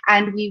Jordan,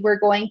 and we were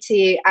going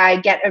to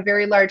get a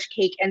very large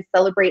cake and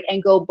celebrate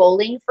and go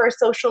bowling for a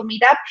social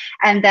meetup.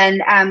 And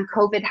then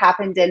COVID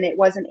happened and it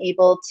wasn't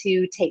able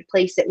to take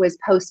place. It was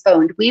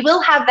postponed. We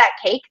will have that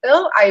cake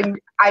though.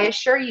 I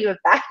assure you of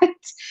that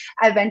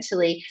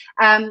eventually.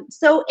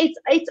 So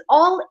it's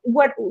all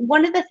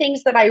one of the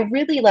things that I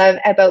really love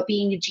about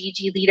being a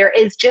GEG leader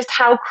is just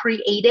how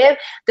creative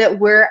that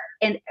we're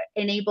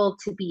enabled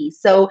to be.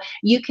 So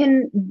you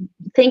can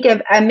think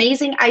of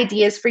amazing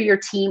ideas for your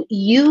team.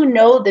 You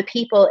know the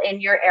people in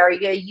your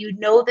area, you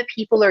know the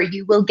people, or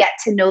you will get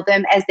to know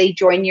them as they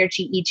join your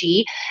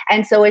GEG.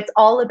 And so it's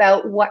all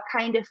about what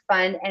kind of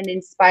fun and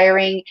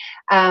inspiring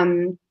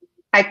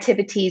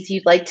activities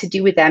you'd like to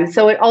do with them.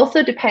 So it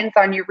also depends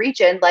on your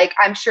region. Like,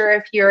 I'm sure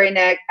if you're in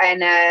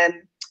a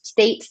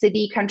state,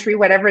 city, country,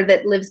 whatever,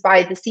 that lives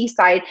by the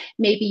seaside,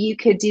 maybe you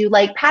could do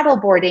like paddle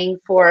boarding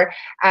for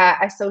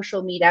a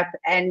social meetup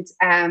and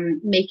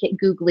make it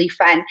googly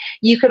fun.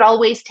 You could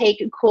always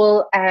take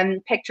cool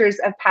pictures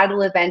of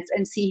paddle events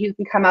and see who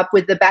can come up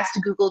with the best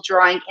Google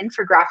drawing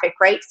infographic,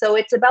 right? So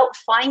it's about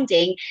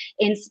finding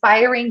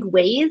inspiring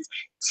ways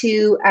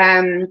to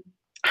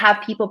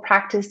have people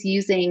practice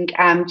using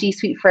G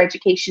Suite for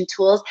Education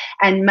tools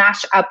and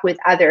mash up with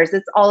others.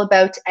 It's all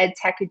about ed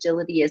tech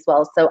agility as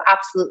well. So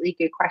absolutely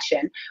good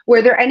question.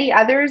 Were there any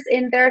others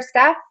in there,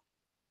 Steph?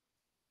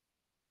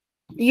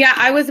 Yeah,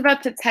 I was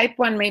about to type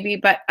one maybe,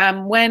 but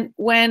when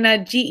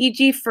a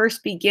GEG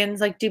first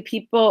begins, like,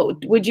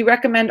 would you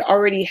recommend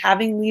already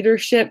having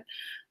leadership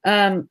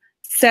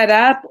set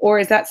up, or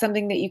is that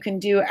something that you can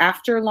do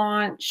after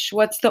launch?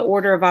 What's the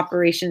order of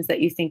operations that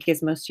you think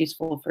is most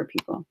useful for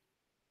people?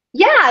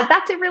 Yeah,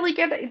 that's a really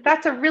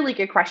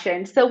good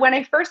question. So when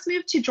I first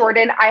moved to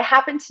Jordan, I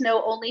happened to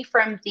know only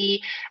from the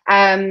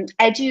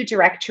Edu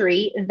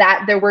directory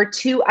that there were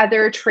 2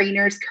 other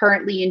trainers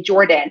currently in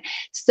Jordan.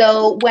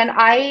 So when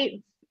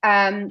I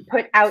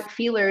put out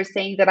feelers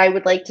saying that I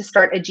would like to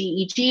start a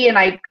GEG, and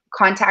I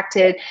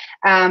contacted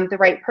the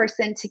right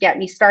person to get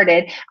me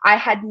started, I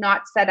had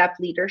not set up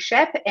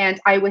leadership, and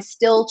I was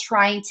still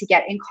trying to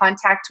get in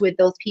contact with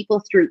those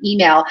people through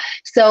email.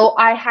 So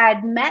I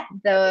had met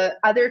the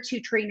other 2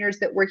 trainers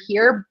that were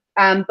here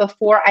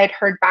before I'd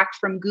heard back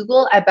from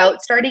Google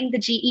about starting the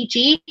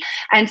GEG.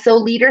 And so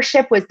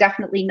leadership was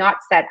definitely not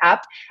set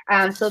up.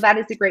 So that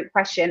is a great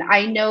question.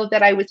 I know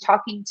that I was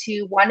talking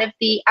to one of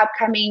the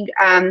upcoming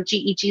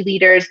GEG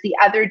leaders the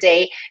other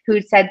day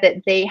who said that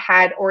they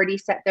had already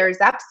set theirs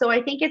up. So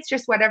I think it's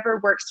just whatever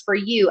works for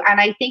you. And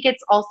I think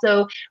it's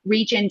also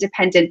region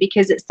dependent,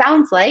 because it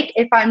sounds like,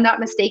 if I'm not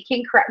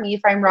mistaken, correct me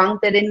if I'm wrong,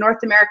 that in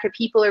North America,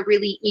 people are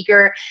really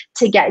eager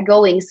to get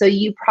going. So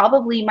you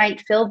probably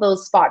might fill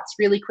those spots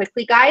really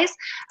quickly, guys.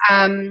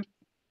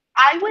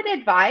 I would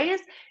advise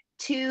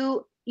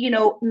to,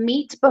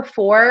 meet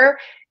before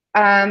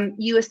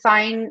you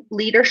assign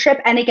leadership.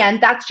 And again,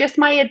 that's just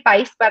my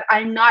advice, but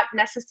I'm not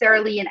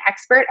necessarily an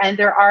expert, and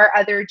there are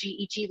other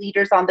GEG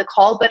leaders on the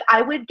call, but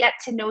I would get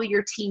to know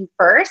your team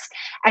first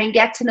and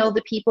get to know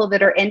the people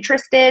that are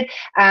interested,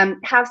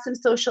 have some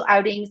social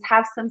outings,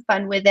 have some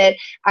fun with it,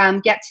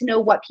 get to know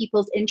what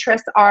people's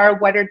interests are,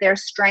 what are their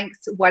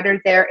strengths, what are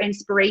their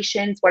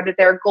inspirations, what are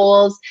their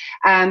goals.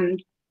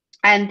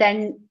 And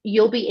then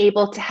you'll be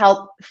able to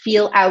help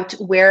feel out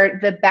where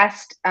the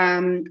best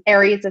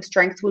areas of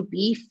strength would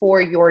be for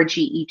your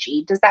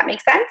GEG. Does that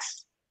make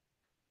sense?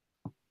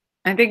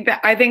 I think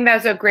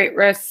that's a great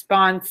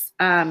response.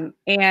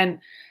 And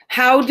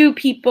how do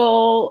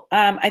people,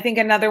 I think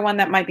another one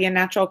that might be a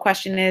natural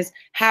question is,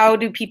 how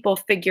do people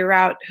figure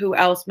out who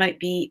else might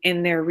be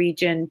in their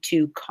region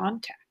to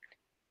contact?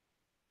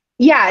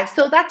 Yeah,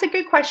 so that's a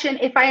good question.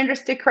 If I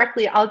understood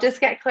correctly, I'll just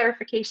get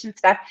clarification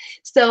stuff.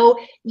 So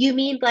you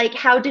mean, like,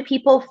 how do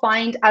people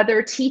find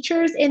other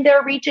teachers in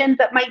their region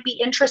that might be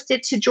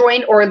interested to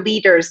join, or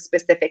leaders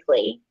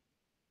specifically?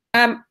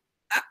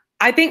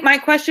 I think my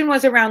question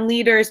was around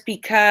leaders,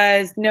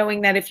 because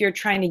knowing that if you're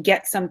trying to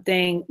get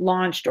something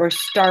launched or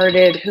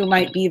started, who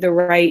might be the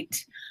right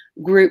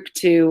group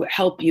to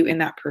help you in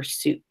that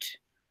pursuit?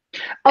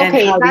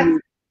 Okay, and how do you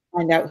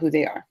find out who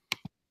they are?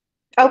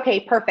 Okay,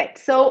 perfect.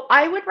 So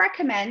I would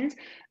recommend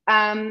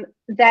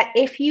that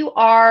if you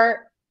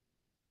are,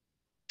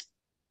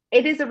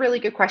 it is a really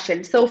good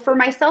question. So for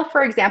myself,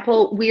 for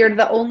example, we are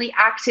the only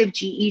active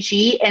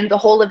GEG in the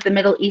whole of the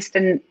Middle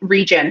Eastern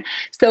region.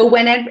 So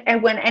when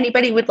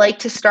anybody would like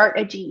to start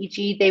a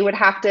GEG, they would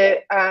have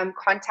to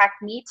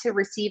contact me to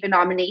receive a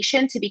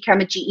nomination to become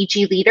a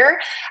GEG leader.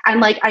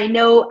 And like, I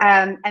know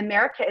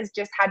America has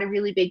just had a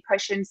really big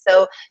push. And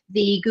so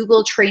the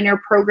Google Trainer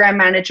Program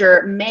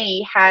Manager,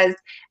 May, has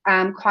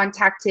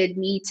contacted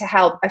me to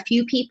help a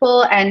few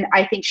people. And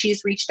I think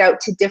she's reached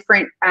out to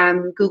different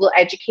Google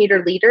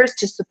Educator leaders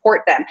to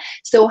support them.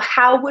 So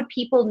how would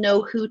people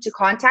know who to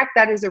contact?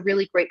 That is a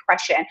really great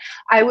question.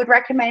 I would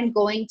recommend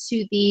going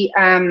to the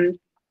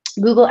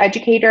Google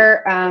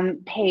Educator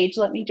page.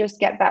 Let me just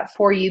get that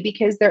for you,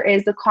 because there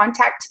is a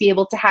contact to be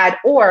able to add.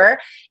 Or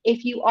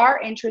if you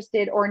are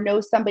interested or know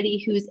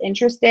somebody who's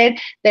interested,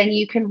 then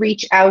you can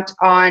reach out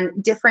on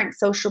different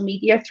social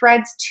media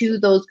threads to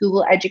those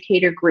Google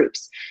Educator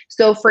groups.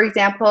 So for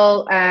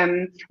example,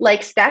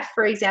 like Steph,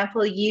 for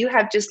example, you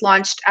have just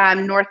launched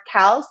North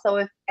Cal. So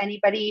if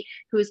anybody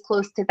who is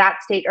close to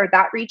that state or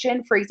that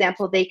region, for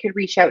example, they could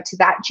reach out to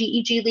that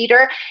GEG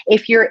leader.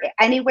 If you're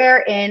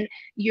anywhere in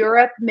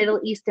Europe, Middle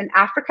East, and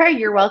Africa,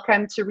 you're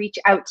welcome to reach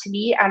out to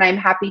me, and I'm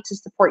happy to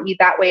support you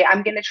that way.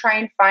 I'm going to try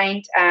and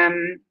find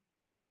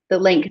the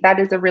link. That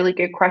is a really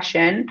good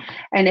question.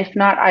 And if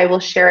not, I will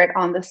share it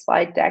on the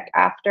slide deck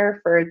after,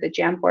 for the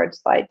Jamboard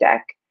slide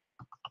deck.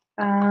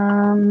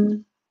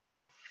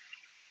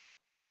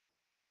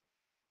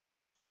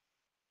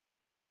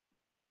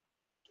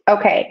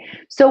 Okay,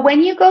 so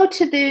when you go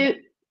to the,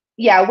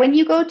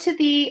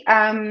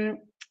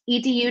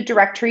 EDU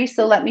directory,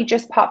 so let me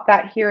just pop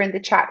that here in the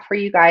chat for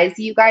you guys.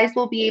 You guys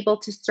will be able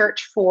to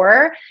search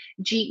for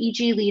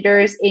GEG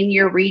leaders in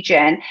your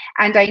region.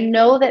 And I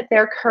know that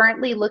they're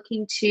currently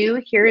looking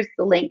to, here's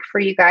the link for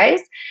you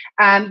guys.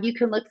 You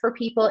can look for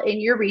people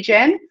in your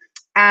region,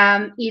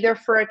 either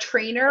for a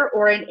trainer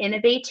or an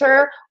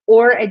innovator,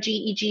 or a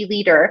GEG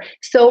leader.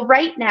 So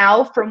right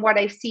now, from what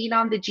I've seen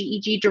on the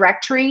GEG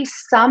directory,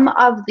 some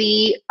of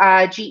the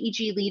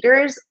GEG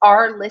leaders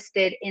are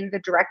listed in the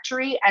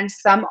directory and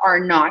some are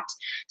not.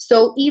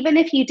 So even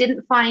if you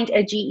didn't find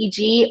a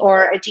GEG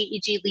or a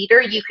GEG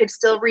leader, you could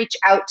still reach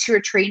out to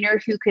a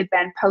trainer who could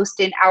then post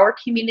in our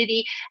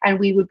community, and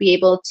we would be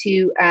able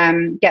to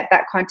get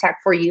that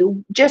contact for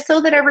you. Just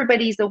so that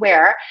everybody's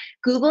aware,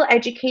 Google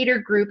Educator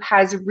Group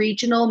has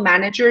regional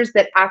managers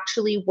that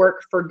actually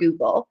work for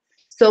Google.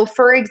 So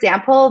for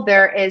example,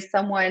 there is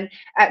someone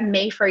at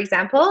May, for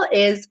example,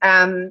 is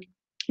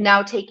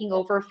now taking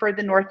over for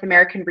the North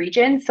American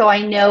region. So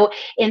I know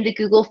in the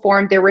Google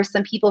form, there were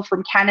some people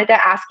from Canada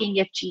asking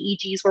if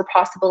GEGs were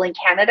possible in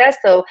Canada.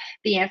 So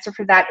the answer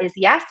for that is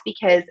yes,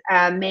 because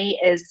May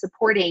is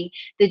supporting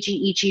the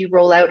GEG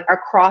rollout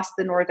across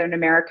the Northern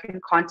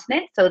American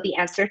continent. So the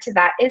answer to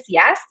that is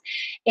yes.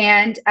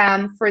 And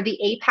for the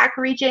APAC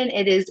region,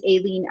 it is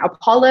Aileen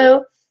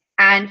Apollo.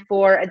 And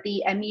for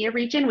the EMEA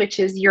region, which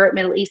is Europe,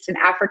 Middle East, and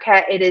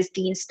Africa, it is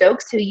Dean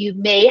Stokes, who you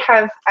may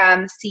have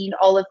seen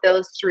all of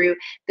those through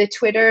the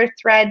Twitter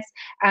threads.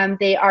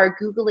 They are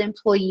Google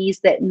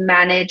employees that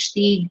manage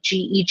the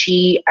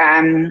GEG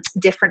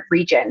different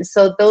regions.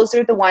 So those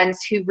are the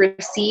ones who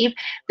receive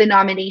the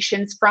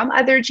nominations from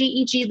other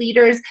GEG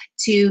leaders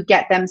to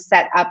get them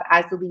set up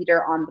as a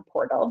leader on the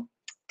portal.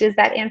 Does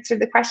that answer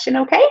the question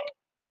okay?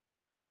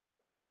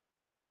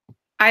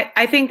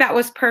 I think that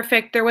was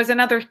perfect. There was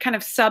another kind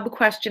of sub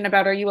question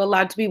about, are you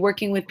allowed to be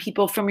working with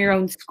people from your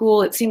own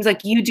school? It seems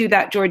like you do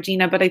that,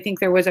 Georgina, but I think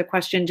there was a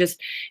question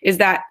just, is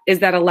that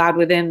allowed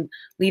within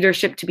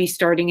leadership to be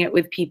starting it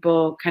with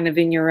people kind of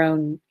in your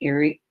own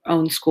area,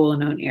 own school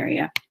and own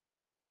area?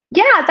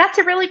 Yeah, that's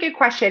a really good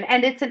question.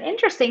 And it's an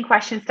interesting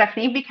question,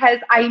 Stephanie, because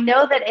I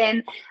know that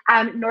in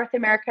North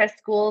America,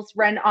 schools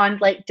run on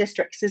like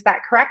districts. Is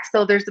that correct?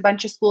 So there's a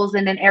bunch of schools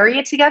in an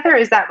area together.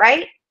 Is that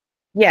right?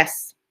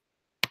 Yes.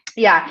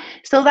 Yeah,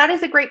 so that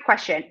is a great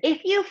question.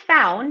 If you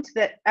found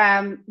that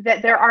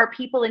that there are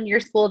people in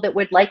your school that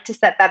would like to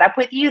set that up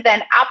with you,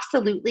 then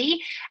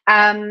absolutely,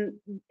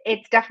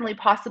 it's definitely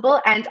possible.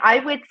 And I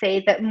would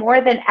say that more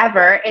than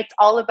ever, it's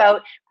all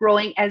about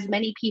growing as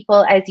many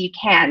people as you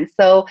can.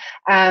 So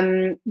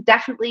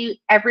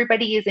definitely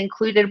everybody is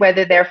included,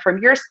 whether they're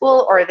from your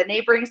school or the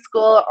neighboring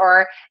school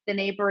or the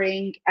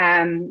neighboring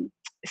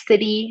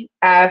city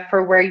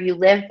for where you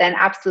live, then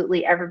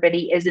absolutely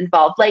everybody is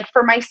involved. Like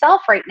for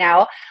myself right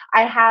now,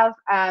 I have,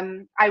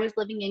 I was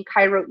living in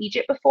Cairo,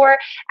 Egypt before,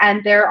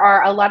 and there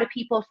are a lot of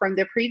people from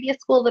the previous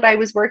school that I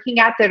was working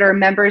at that are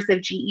members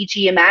of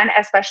GEG Amman,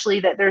 especially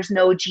that there's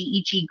no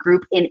GEG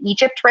group in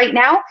Egypt right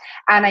now.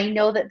 And I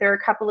know that there are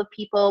a couple of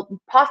people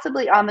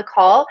possibly on the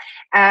call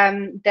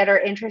that are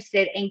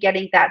interested in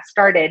getting that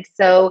started.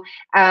 So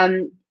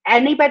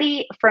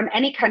anybody from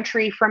any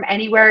country, from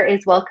anywhere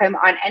is welcome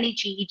on any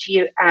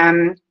GEG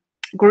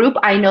group.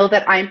 I know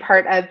that I'm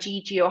part of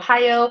GEG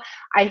Ohio.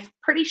 I'm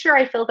pretty sure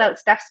I filled out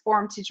Steph's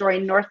form to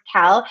join North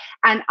Cal.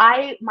 And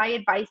my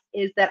advice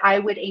is that I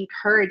would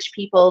encourage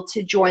people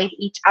to join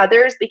each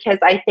other's, because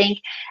I think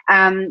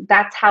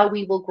that's how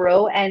we will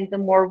grow. And the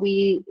more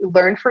we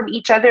learn from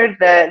each other,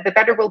 the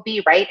better we'll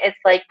be, right? It's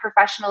like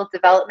professional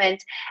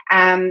development.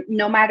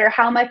 No matter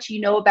how much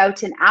you know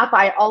about an app,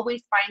 I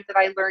always find that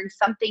I learn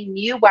something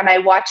new when I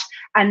watch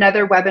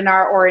another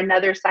webinar or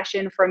another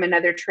session from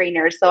another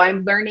trainer. So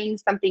I'm learning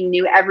something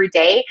new every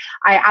day.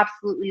 I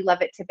absolutely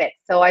love it to bits.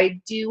 So I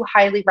do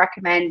highly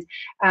recommend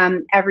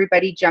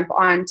everybody jump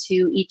on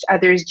to each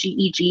other's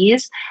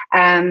GEGs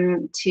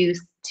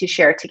to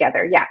share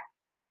together. Yeah.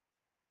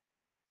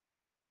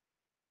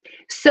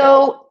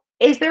 So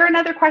is there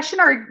another question,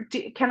 or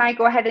can I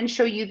go ahead and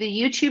show you the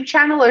YouTube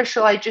channel, or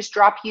shall I just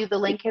drop you the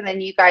link and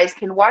then you guys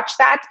can watch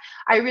that?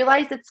 I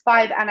realize it's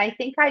 5 and I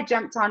think I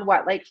jumped on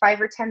what, like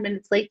 5 or 10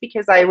 minutes late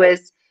because I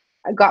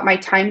got my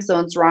time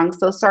zones wrong.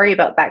 So sorry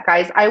about that,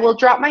 guys. I will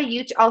drop my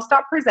YouTube. I'll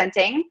stop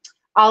presenting.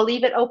 I'll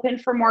leave it open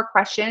for more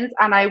questions,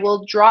 and I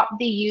will drop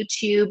the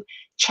YouTube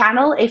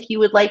channel if you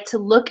would like to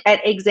look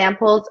at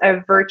examples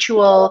of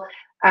virtual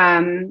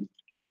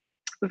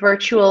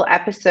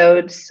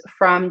episodes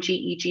from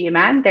GEG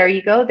Amman. There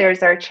you go.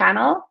 There's our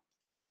channel.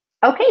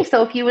 Okay,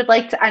 so if you would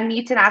like to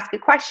unmute and ask a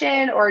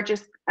question, or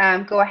just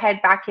go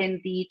ahead back in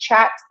the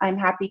chat, I'm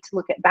happy to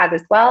look at that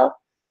as well.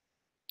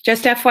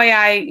 Just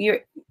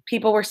FYI,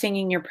 people were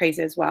singing your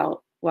praises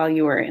while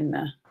you were in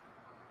the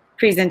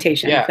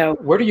presentation. Yeah. So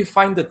where do you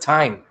find the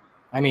time?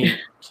 I mean,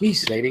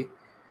 geez, lady.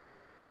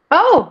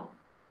 Oh.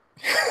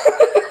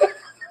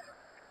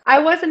 I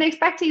wasn't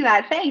expecting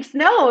that. Thanks.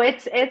 No,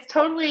 it's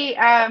totally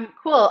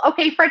cool.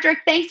 Okay, Frederick,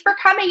 thanks for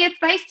coming. It's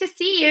nice to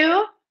see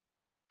you.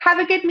 Have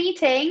a good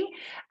meeting.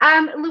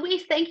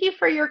 Luis, thank you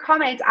for your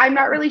comment. I'm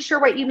not really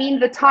sure what you mean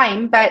the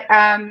time, but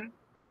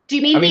do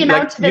you mean the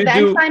amount of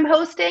events I'm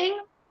hosting?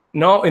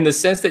 No, in the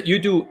sense that you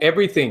do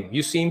everything.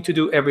 You seem to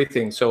do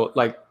everything. So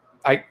like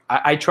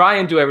I try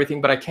and do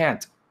everything, but I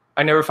can't.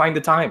 I never find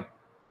the time.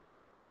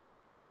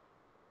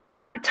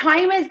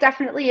 Time is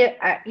definitely,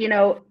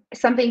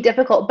 something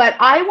difficult, but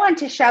I want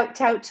to shout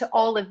out to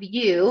all of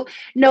you.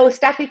 No,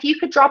 Steph, if you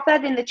could drop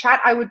that in the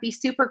chat, I would be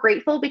super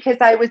grateful, because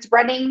I was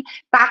running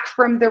back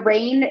from the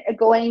rain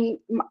going,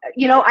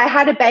 you know, I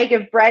had a bag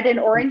of bread and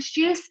orange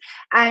juice,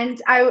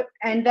 and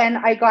then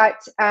I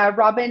got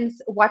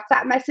Robin's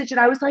WhatsApp message, and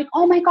I was like,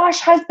 oh my gosh,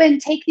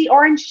 husband, take the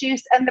orange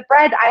juice and the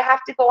bread. I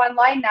have to go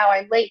online now.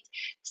 I'm late.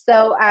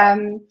 So,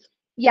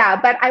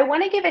 yeah, but I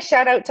want to give a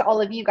shout out to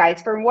all of you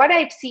guys. From what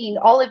I've seen,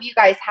 all of you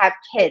guys have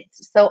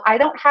kids. So I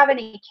don't have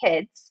any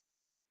kids,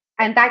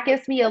 and that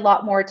gives me a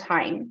lot more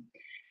time.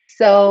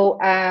 So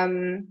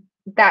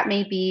that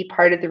may be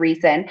part of the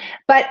reason.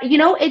 But, you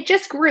know, it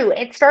just grew.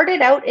 It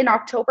started out in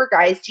October,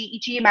 guys.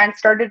 GEG Man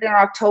started in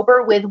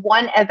October with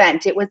one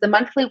event. It was a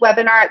monthly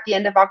webinar at the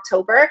end of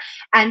October.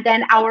 And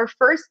then our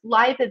first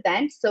live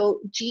event,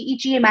 so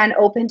GEG Man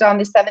opened on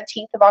the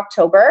 17th of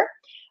October.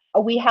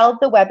 We held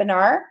the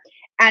webinar,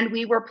 and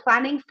we were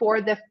planning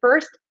for the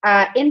first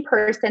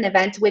in-person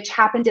event, which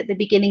happened at the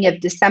beginning of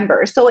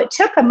December. So it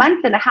took a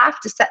month and a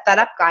half to set that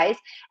up, guys.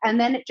 And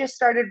then it just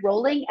started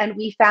rolling, and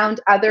we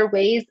found other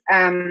ways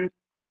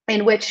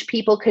in which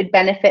people could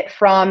benefit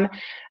from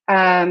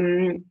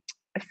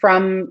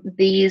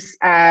these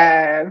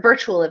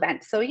virtual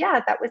events. So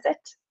yeah, that was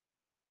it.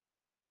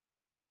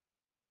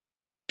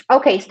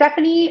 Okay,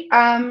 Stephanie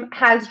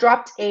has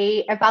dropped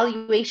a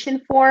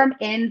evaluation form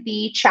in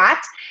the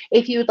chat.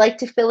 If you would like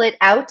to fill it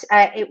out,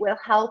 it will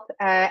help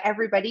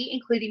everybody,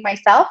 including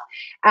myself.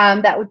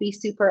 That would be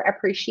super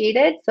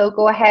appreciated. So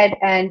go ahead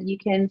and you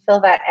can fill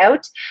that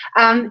out.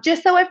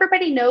 Just so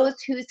everybody knows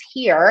who's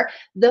here,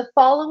 the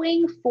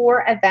following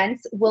 4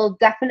 events will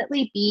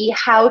definitely be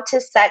how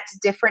to set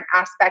different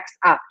aspects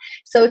up.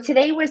 So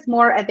today was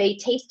more of a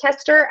taste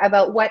tester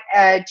about what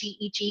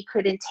GEG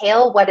could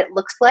entail, what it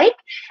looks like.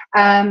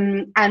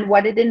 And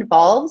what it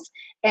involves,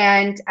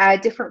 and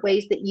different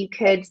ways that you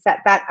could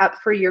set that up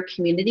for your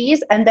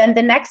communities. And then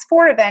the next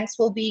 4 events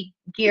will be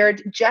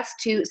geared just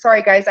to,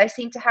 sorry guys, I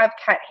seem to have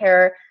cat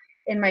hair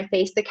in my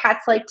face. The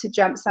cats like to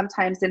jump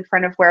sometimes in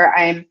front of where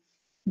I'm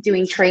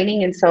doing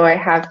training, and so I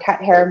have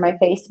cat hair in my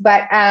face.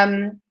 But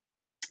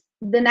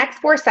the next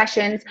 4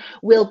 sessions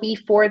will be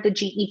for the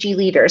GEG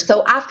leaders.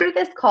 So after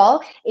this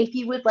call, if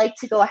you would like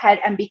to go ahead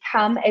and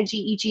become a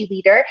GEG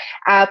leader,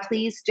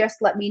 please just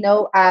let me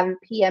know,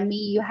 PM me,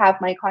 you have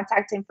my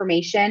contact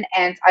information,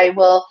 and I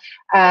will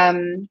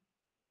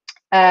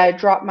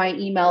drop my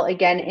email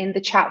again in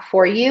the chat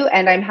for you,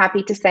 and I'm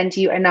happy to send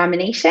you a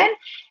nomination.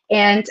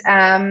 And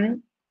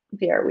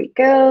there we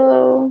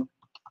go.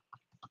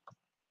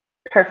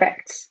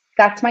 Perfect.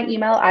 That's my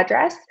email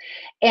address.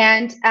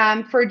 And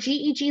for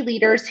GEG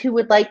leaders who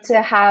would like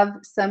to have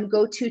some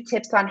go-to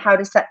tips on how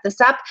to set this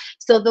up,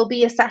 so there'll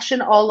be a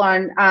session all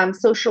on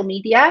social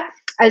media.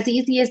 As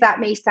easy as that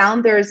may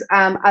sound, there's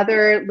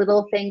other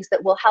little things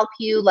that will help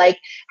you, like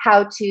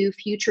how to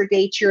future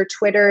date your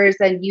Twitters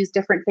and use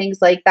different things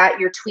like that,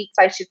 your tweets,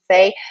 I should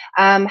say,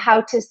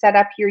 how to set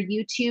up your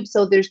YouTube.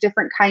 So there's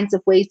different kinds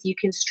of ways you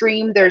can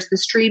stream. There's the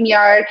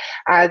StreamYard,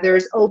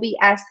 there's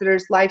OBS,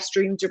 there's live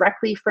stream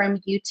directly from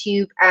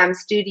YouTube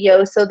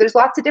Studio. So there's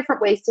lots of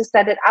different ways to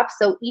set it up.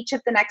 So each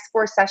of the next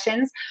 4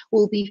 sessions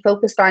will be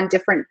focused on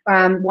different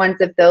ones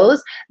of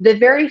those. The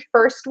very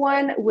first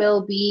one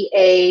will be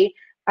a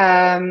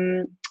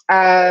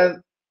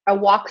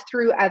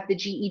walkthrough of the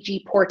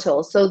GEG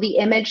portal. So the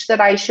image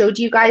that I showed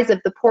you guys of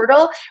the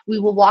portal, we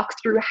will walk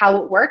through how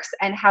it works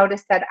and how to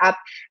set up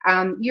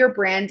your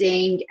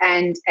branding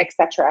and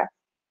etc.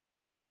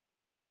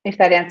 If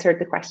that answered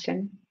the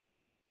question.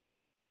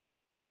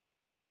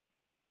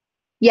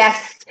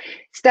 Yes,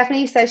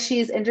 Stephanie says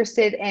she's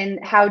interested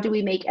in how do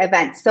we make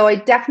events. So I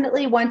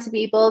definitely want to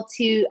be able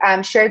to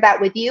share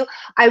that with you.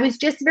 I was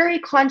just very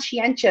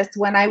conscientious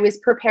when I was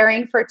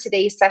preparing for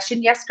today's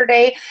session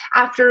yesterday,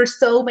 after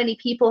so many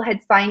people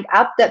had signed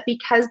up, that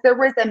because there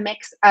was a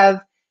mix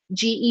of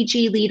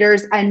GEG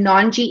leaders and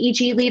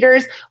non-GEG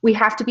leaders, we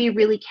have to be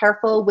really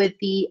careful with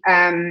the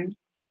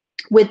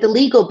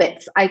legal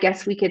bits, I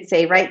guess we could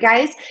say, right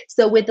guys?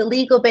 So with the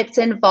legal bits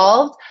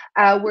involved,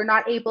 we're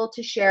not able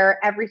to share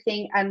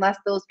everything unless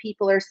those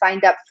people are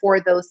signed up for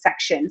those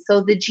sections.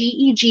 So the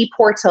GEG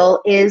portal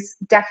is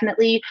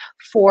definitely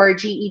for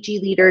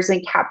GEG leaders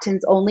and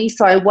captains only,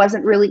 so I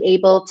wasn't really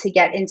able to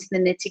get into the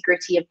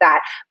nitty-gritty of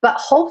that. But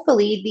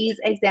hopefully these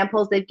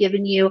examples have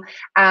given you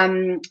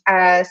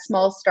a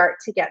small start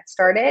to get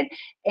started.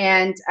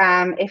 And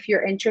if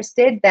you're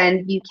interested,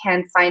 then you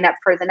can sign up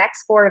for the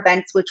next 4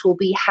 events, which will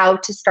be how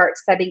to start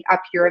setting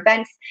up your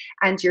events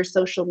and your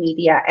social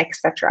media,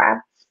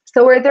 etc.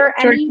 So are there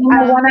any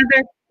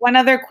one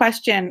other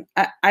question?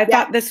 I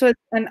thought this was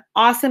an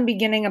awesome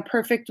beginning, a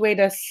perfect way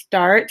to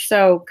start,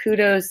 so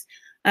kudos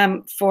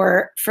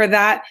for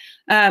that.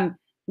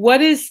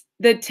 What is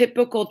the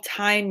typical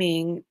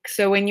timing?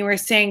 So when you were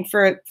saying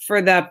for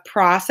the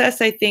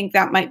process, I think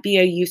that might be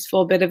a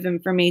useful bit of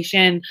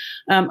information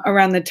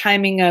around the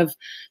timing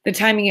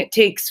it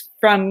takes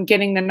from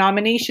getting the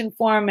nomination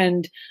form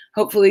and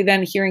hopefully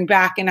then hearing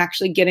back and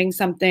actually getting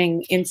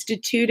something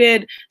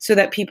instituted, so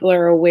that people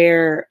are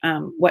aware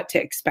what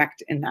to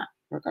expect in that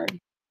regard.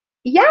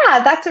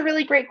 Yeah, that's a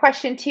really great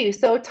question too.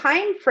 So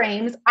time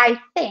frames, I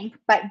think,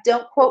 but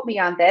don't quote me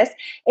on this,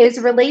 is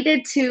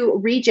related to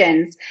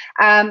regions.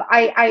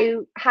 I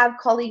have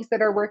colleagues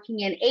that are working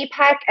in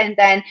APAC, and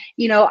then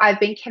I've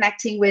been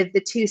connecting with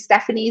the two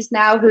Stephanies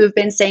now who have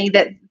been saying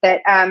that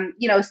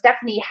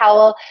Stephanie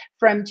Howell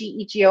from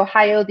GEG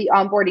Ohio, the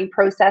onboarding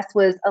process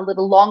was a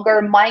little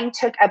longer. Mine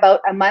took about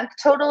a month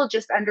total,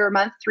 just under a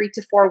month, 3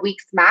 to 4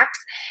 weeks max.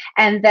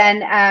 And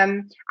then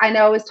I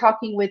know I was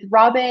talking with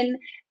Robin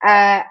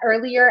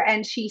earlier,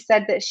 and she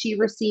said that she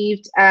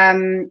received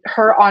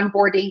her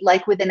onboarding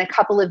like within a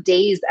couple of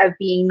days of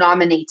being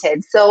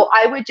nominated. So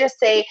I would just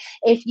say,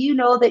 if you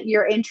know that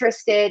you're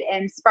interested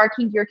in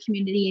sparking your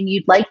community and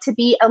you'd like to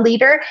be a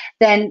leader,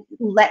 then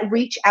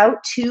reach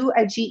out to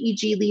a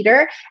GEG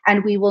leader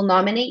and we will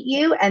nominate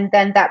you, and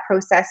then that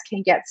process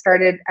can get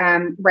started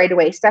right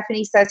away.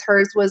 Stephanie says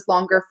hers was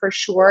longer for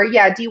sure.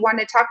 Yeah, do you want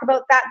to talk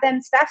about that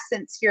then, Steph,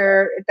 since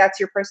that's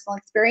your personal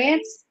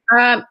experience?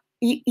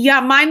 Yeah,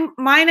 mine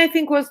I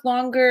think was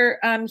longer.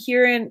 I'm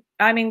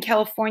in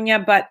California,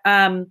 but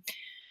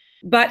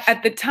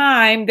at the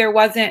time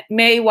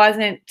May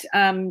wasn't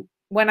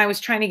when I was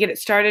trying to get it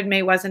started.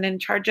 May wasn't in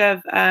charge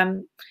of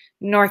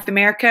North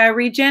America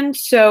region,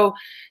 so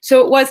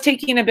it was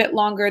taking a bit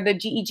longer. The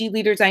GEG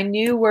leaders I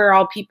knew were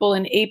all people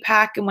in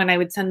APAC, and when I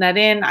would send that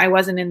in, I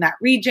wasn't in that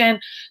region,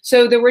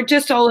 so there were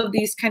just all of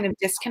these kind of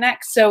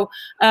disconnects. So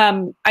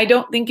I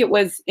don't think it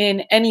was in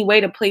any way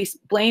to place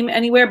blame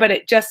anywhere, but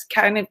it just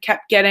kind of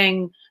kept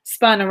getting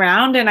spun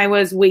around, and I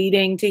was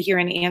waiting to hear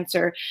an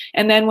answer.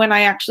 And then when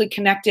I actually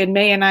connected,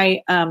 May and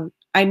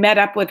I met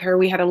up with her.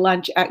 We had a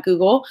lunch at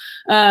Google,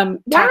 talking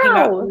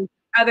about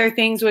other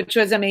things, which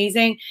was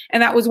amazing.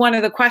 And that was one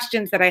of the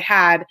questions that I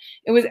had.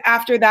 It was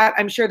after that,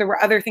 I'm sure there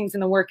were other things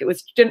in the work. It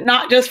was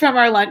not just from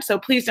our lunch, so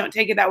please don't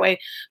take it that way.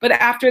 But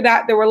after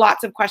that, there were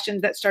lots of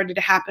questions that started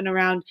to happen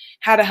around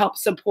how to help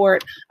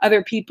support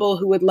other people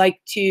who would like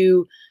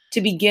to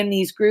begin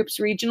these groups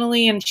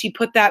regionally. And she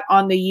put that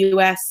on the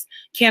US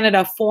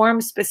Canada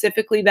form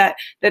specifically, that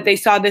they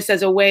saw this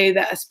as a way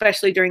that,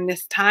 especially during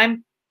this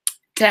time,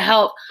 to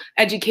help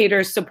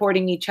educators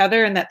supporting each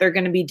other, and that they're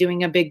going to be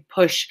doing a big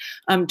push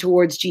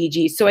towards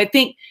GEG. So I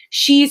think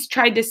she's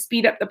tried to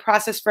speed up the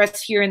process for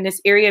us here in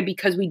this area,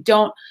 because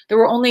there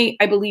were only,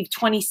 I believe,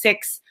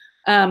 26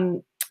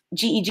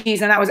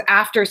 GEGs, and that was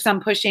after some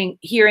pushing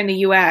here in the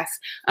US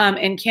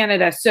and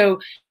Canada. So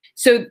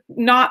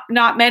not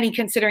many,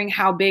 considering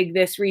how big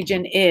this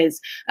region is.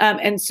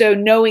 And so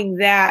knowing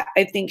that,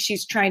 I think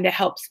she's trying to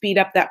help speed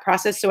up that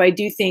process. So I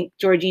do think,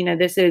 Georgina,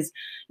 this is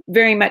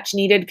very much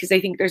needed, because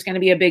I think there's going to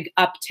be a big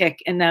uptick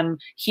in them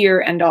here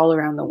and all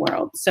around the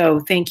world.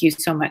 So thank you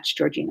so much,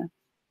 Georgina.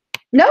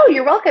 No,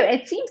 you're welcome.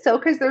 It seems so,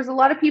 because there's a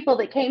lot of people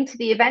that came to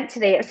the event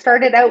today. It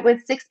started out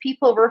with 6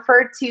 people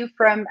referred to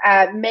from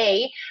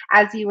May,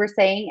 as you were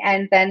saying,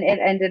 and then it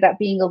ended up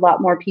being a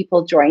lot more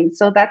people joined.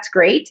 So that's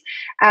great.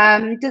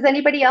 Does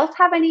anybody else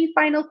have any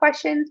final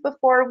questions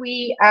before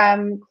we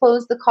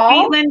close the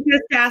call? Caitlin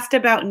just asked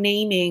about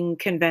naming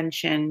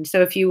convention.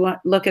 So if you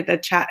look at the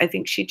chat, I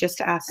think she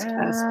just asked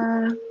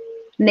us.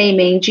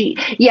 Naming.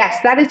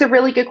 Yes, that is a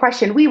really good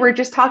question. We were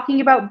just talking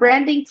about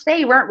branding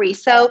today, weren't we?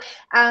 So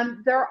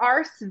there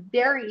are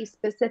very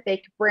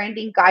specific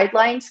branding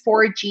guidelines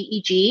for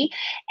GEG,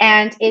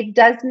 and it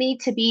does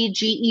need to be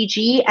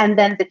GEG and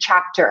then the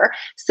chapter.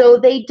 So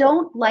they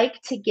don't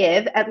like to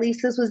give, at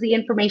least this was the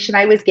information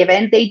I was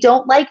given, they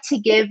don't like to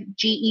give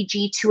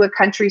GEG to a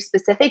country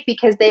specific,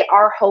 because they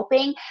are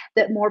hoping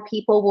that more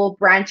people will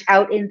branch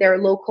out in their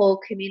local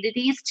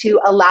communities to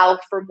allow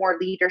for more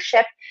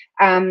leadership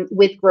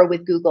with Grow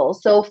with Google.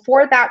 So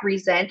for that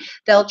reason,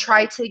 they'll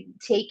try to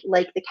take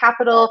like the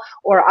capital,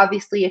 or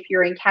obviously if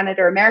you're in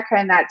Canada or America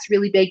and that's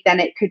really big, then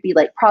it could be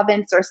like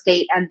province or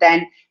state, and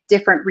then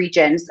different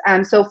regions.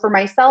 So for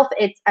myself,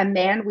 it's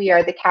Amman. We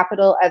are the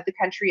capital of the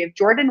country of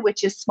Jordan,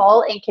 which is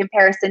small in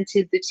comparison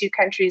to the 2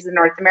 countries in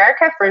North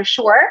America, for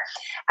sure.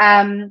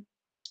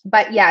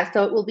 But yeah,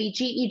 so it will be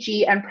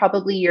GEG and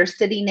probably your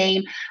city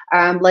name.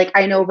 Like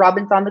I know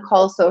Robin's on the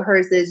call, so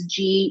hers is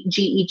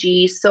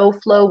GEG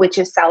SoFlo, which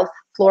is South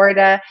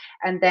Florida.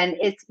 And then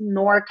it's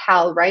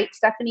NorCal, right,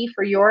 Stephanie,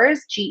 for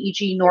yours?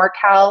 GEG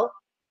NorCal.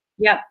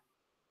 Yep.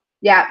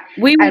 Yeah.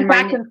 We went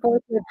back and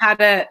forth with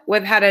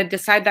how to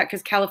decide that,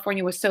 because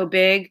California was so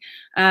big.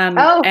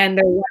 And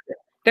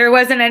there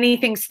wasn't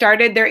anything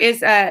started.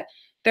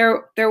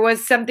 There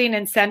was something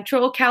in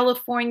Central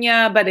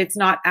California, but it's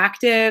not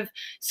active.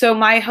 So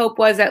my hope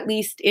was, at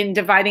least in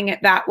dividing it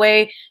that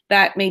way,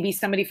 that maybe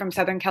somebody from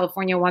Southern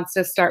California wants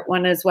to start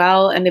one as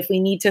well. And if we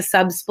need to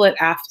sub-split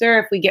after,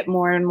 if we get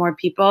more and more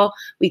people,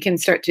 we can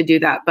start to do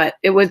that. But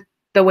it was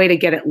the way to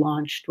get it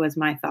launched, was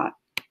my thought.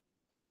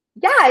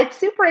 Yeah, it's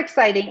super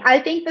exciting. I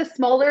think the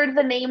smaller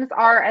the names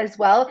are as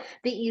well,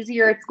 the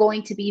easier it's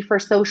going to be for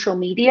social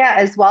media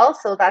as well.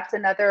 So that's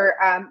another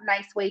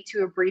nice way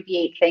to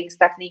abbreviate things,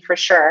 Stephanie, for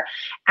sure.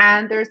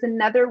 And there's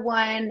another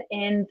one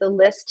in the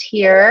list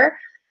here.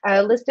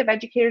 A list of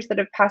educators that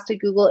have passed to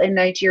Google in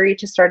Nigeria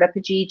to start up a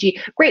GEG.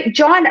 Great.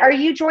 John, are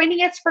you joining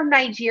us from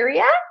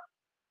Nigeria?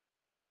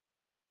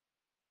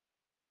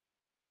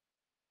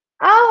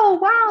 Oh,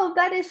 wow,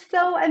 that is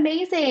so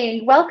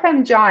amazing.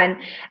 Welcome, John.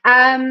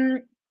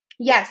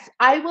 Yes,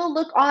 I will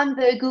look on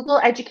the Google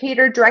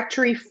Educator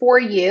directory for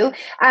you.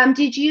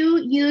 Did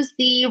you use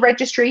the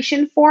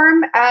registration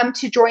form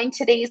to join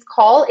today's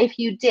call? If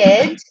you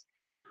did,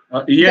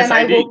 yes, then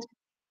I did. will.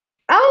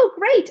 Oh,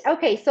 great.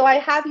 Okay, so I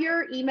have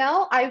your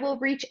email. I will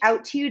reach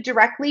out to you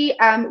directly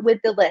with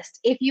the list.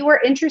 If you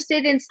are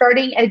interested in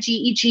starting a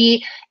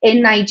GEG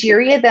in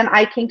Nigeria, then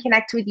I can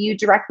connect with you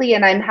directly,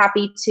 and I'm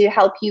happy to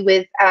help you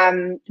with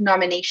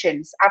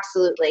nominations.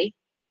 Absolutely.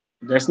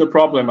 There's no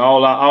problem.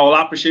 I'll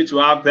appreciate to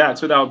have that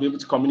so that I'll be able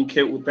to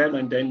communicate with them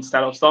and then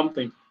start off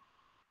something.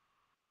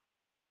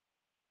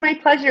 My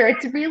pleasure.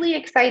 It's really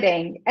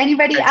exciting.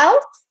 Anybody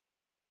else?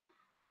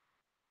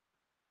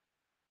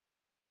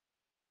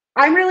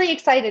 I'm really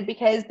excited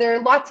because there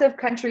are lots of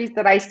countries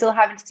that I still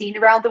haven't seen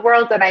around the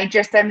world, and I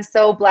just am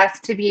so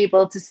blessed to be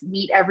able to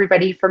meet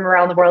everybody from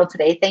around the world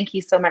today. Thank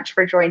you so much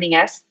for joining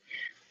us.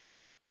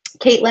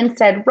 Caitlin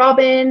said,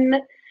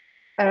 Robin.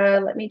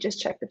 Let me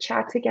just check the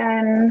chat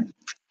again.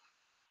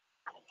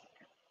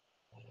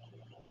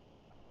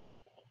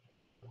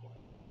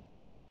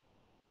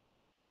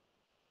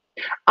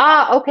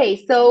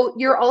 Okay. So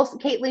you're also,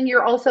 Caitlin,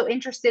 you're also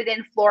interested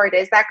in Florida.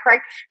 Is that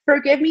correct?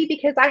 Forgive me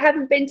because I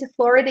haven't been to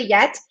Florida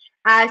yet.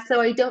 So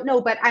I don't know,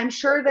 but I'm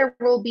sure there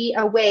will be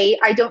a way.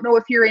 I don't know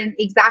if you're in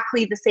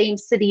exactly the same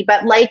city,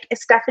 but like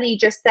Stephanie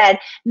just said,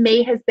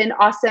 May has been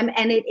awesome.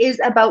 And it is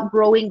about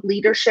growing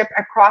leadership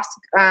across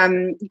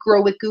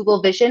Grow with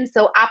Google Vision.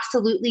 So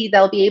absolutely,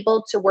 they'll be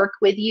able to work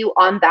with you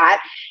on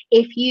that.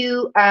 If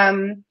you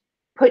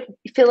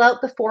fill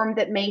out the form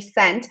that May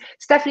sent.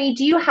 Stephanie,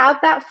 do you have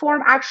that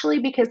form actually?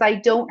 Because I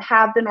don't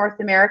have the North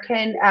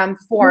American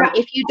form.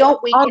 Yeah. If you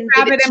don't, we can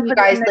give it to you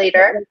guys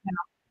later.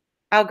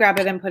 I'll grab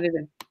it and put it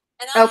in.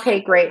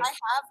 Okay, great.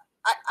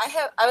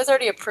 I was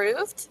already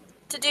approved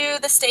to do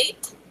the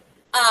state,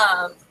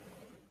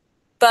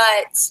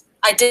 but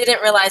I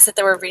didn't realize that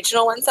there were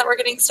regional ones that were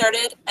getting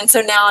started, and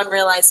so now I'm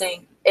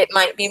realizing it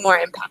might be more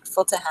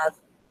impactful to have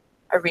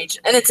a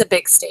region, and it's a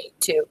big state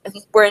too. And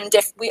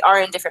we are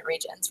in different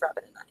regions,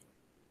 Robin and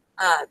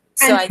I.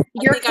 So I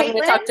think I'm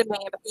going to talk to May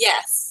about.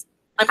 Yes.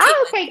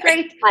 Okay,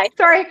 great. Hi.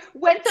 Sorry,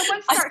 when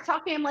someone starts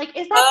talking, I'm like,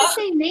 is that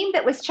the same name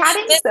that was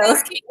chatting? This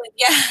is Caitlin.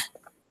 Yeah.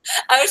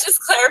 I was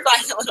just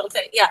clarifying a little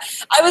bit. Yeah,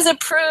 I was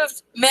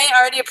approved. May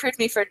already approved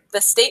me for the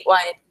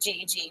statewide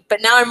GEG,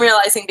 but now I'm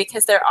realizing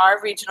because there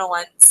are regional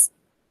ones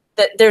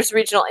that there's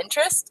regional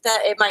interest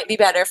that it might be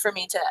better for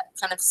me to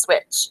kind of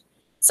switch.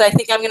 So I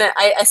think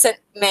I sent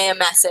May a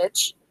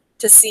message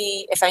to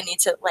see if I need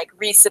to like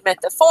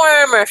resubmit the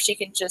form or if she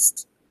can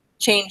just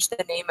change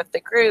the name of the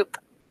group.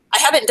 I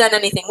haven't done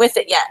anything with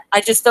it yet. I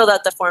just filled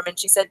out the form and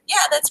she said,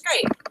 yeah, that's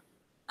great.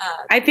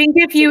 I think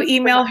if you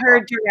email her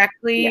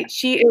directly,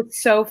 she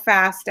is so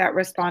fast at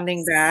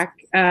responding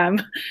back.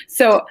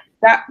 So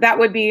that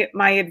would be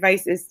my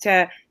advice, is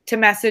to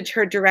message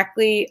her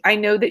directly. I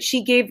know that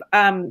she gave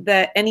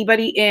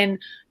anybody in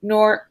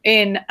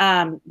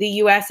the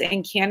US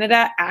and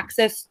Canada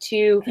access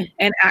to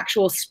an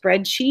actual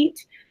spreadsheet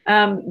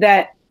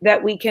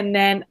that we can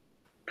then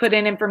put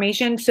in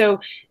information. So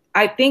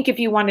I think if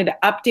you wanted to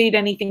update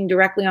anything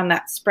directly on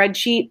that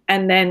spreadsheet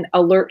and then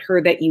alert her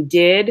that you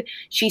did,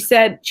 she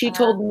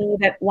told me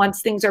that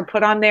once things are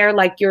put on there,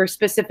 like your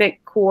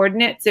specific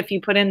coordinates, if you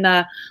put in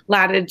the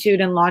latitude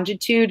and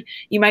longitude,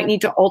 you might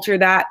need to alter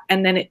that.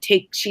 And then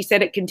she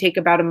said it can take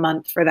about a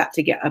month for that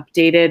to get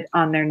updated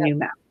on their new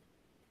map.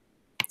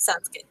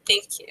 Sounds good.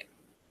 Thank you.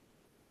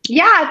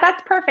 Yeah,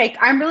 that's perfect.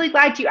 I'm really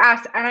glad you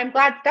asked. And I'm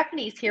glad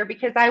Stephanie's here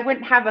because I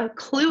wouldn't have a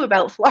clue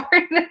about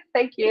Florida.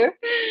 Thank you.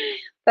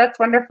 That's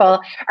wonderful.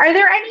 Are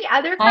there any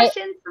other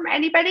questions from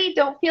anybody?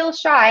 Don't feel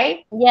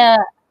shy. Yeah.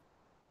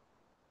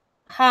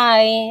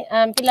 Hi,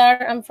 I'm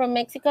Pilar. I'm from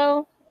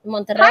Mexico,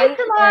 Monterrey. Hi,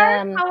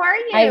 Pilar. How are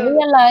you? I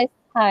realized,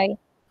 hi,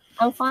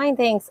 I'm fine,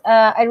 thanks.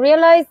 I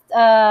realized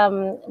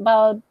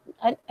about,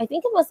 I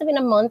think it must have been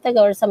a month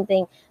ago or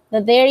something,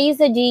 that there is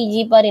a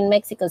GEG, but in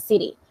Mexico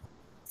City.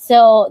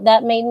 So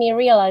that made me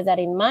realize that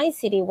in my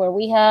city, where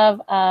we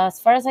have, as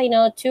far as I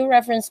know, 2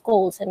 reference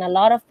schools and a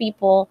lot of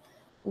people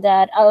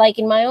that are like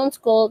in my own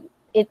school,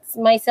 it's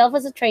myself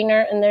as a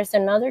trainer, and there's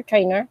another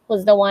trainer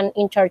who's the one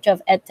in charge of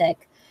EdTech.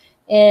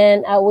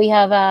 And we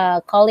have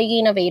a colleague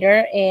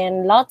innovator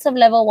and lots of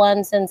level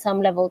 1s and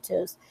some level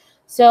 2s.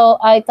 So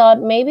I thought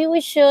maybe we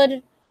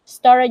should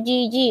start a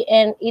GEG,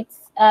 and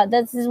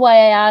this is why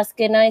I asked.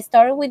 And I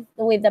started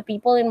with the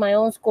people in my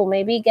own school,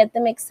 maybe get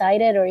them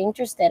excited or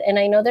interested. And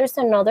I know there's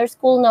another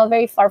school not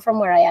very far from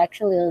where I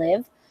actually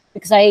live,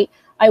 because I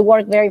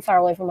work very far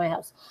away from my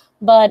house.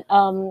 But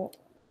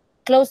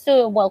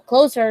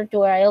closer to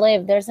where I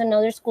live, there's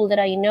another school that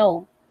I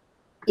know.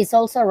 It's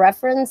also a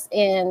reference,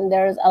 and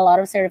there's a lot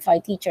of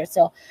certified teachers.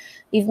 So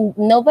if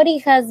nobody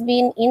has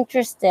been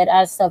interested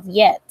as of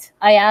yet,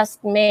 I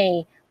asked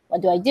May,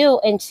 what do I do?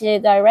 And she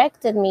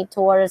directed me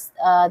towards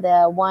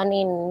the one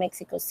in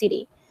Mexico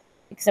City,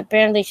 because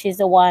apparently she's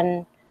the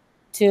one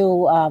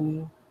to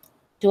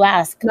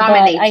ask.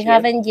 Nominate but I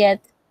haven't yet.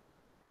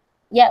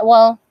 Yeah,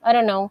 well, I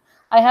don't know.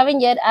 I haven't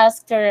yet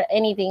asked her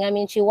anything. I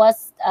mean, she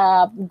was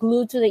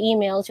glued to the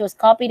email. She was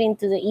copied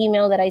into the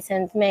email that I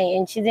sent May,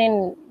 and she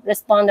didn't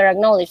respond or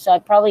acknowledge. So I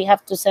probably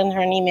have to send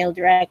her an email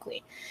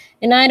directly.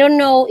 And I don't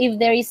know if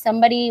there is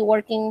somebody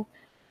working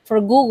for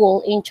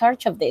Google in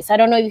charge of this. I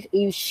don't know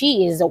if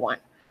she is the one.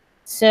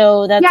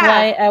 So that's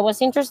why I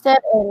was interested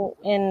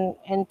in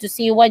to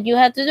see what you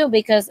had to do,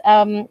 because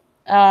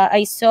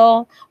I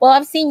saw, well,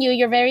 I've seen you.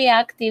 You're very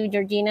active,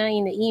 Georgina,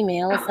 in the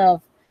emails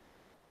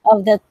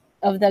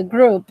of the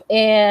group,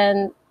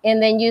 and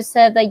then you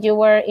said that you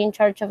were in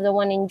charge of the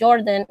one in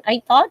Jordan.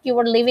 I thought you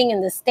were living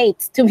in the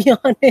States, to be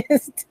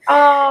honest.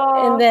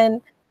 Oh.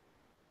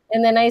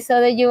 And then I saw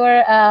that you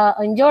were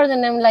in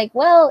Jordan. I'm like,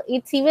 well,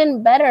 it's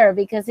even better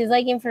because it's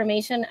like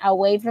information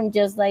away from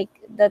just like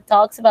the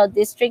talks about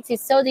districts.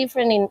 It's so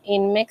different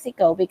in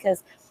Mexico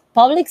because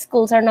public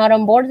schools are not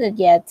onboarded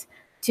yet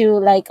to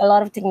like a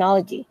lot of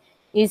technology.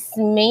 It's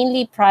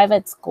mainly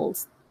private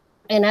schools.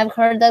 And I've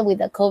heard that with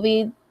the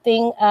COVID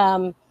thing,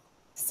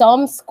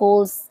 some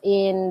schools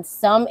in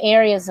some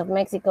areas of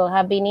Mexico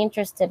have been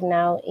interested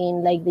now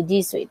in like the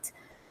G Suite.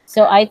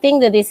 So I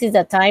think that this is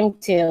a time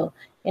to,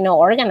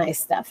 organize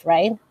stuff,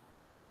 right?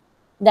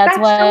 That's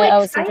why so I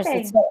was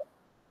interested. So,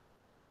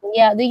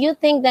 yeah. Do you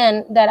think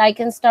then that I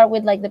can start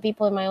with like the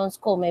people in my own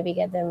school, maybe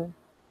get them?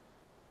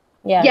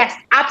 Yeah. Yes,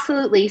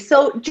 absolutely.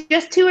 So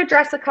just to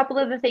address a couple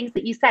of the things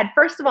that you said,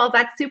 first of all,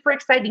 that's super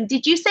exciting.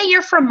 Did you say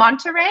you're from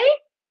Monterrey?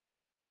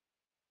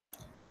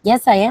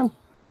 Yes, I am.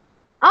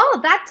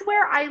 Oh, that's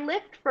where I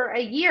lived for a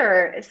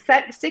year,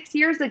 6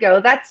 years ago.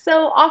 That's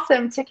so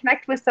awesome to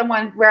connect with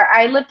someone where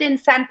I lived in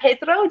San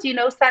Pedro. Do you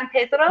know San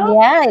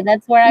Pedro? Yeah,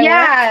 that's where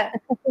I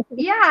work.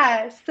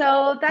 Yeah.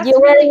 So that's you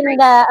were really in great.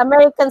 the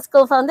American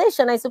School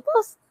Foundation, I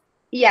suppose.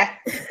 Yes.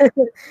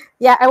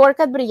 Yeah, I work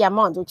at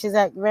Brillamont, which is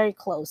very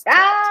close.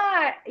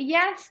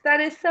 Yes, that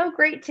is so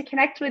great to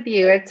connect with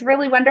you. It's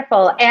really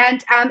wonderful.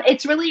 And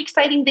it's really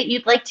exciting that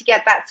you'd like to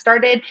get that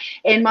started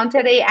in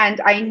Monterrey.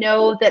 And I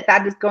know that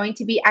that is going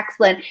to be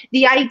excellent.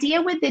 The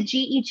idea with the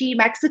GEG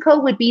Mexico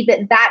would be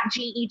that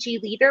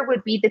GEG leader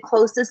would be the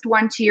closest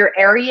one to your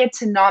area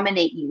to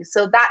nominate you.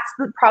 So that's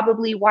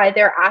probably why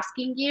they're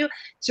asking you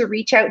to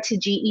reach out to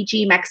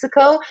GEG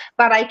Mexico.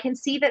 But I can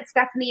see that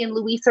Stephanie and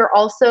Luis are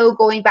also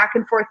going back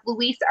and forth.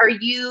 Luis,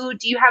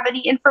 do you have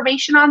any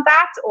information on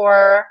that,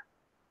 or?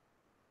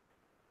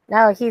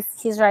 No,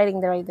 he's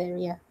writing right there.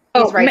 Yeah.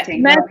 He's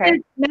writing.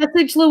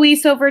 Message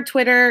Luis over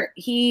Twitter.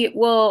 He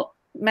will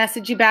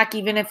message you back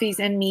even if he's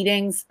in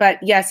meetings. But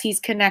yes,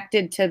 he's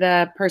connected to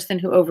the person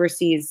who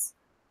oversees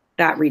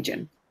that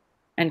region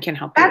and can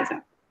help you with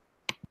that.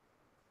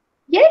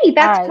 Yay,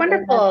 that's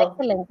wonderful. That's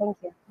excellent. Thank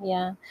you.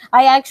 Yeah.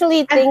 I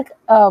actually think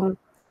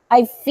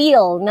I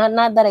feel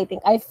not that I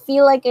think. I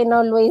feel like I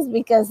know Luis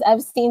because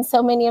I've seen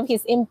so many of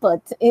his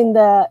input in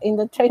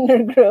the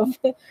trainer group.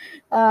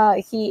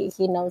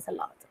 He knows a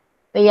lot.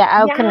 But yeah,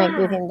 I'll connect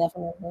with him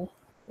definitely.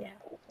 Yeah.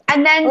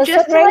 And then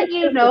just to let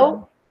you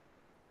know,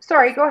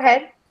 sorry, go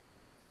ahead.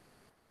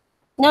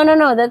 No.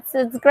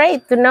 It's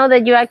great to know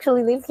that you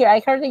actually live here.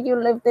 I heard that you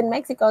lived in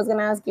Mexico. I was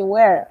gonna ask you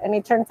where, and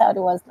it turns out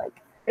it was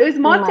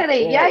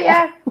Monterrey.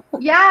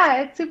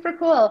 Yeah, it's super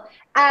cool.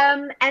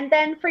 And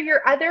then for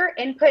your other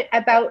input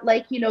about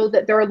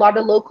that there are a lot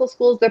of local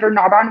schools that are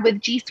not on with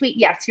G Suite.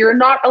 Yes, you're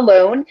not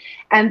alone.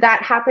 And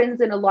that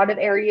happens in a lot of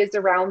areas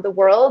around the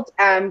world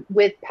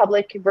with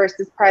public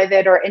versus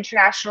private or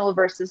international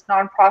versus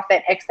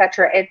nonprofit,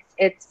 etc.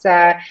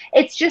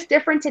 It's just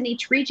different in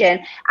each region.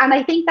 And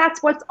I think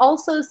that's what's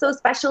also so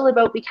special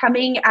about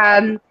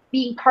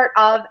being part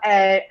of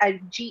a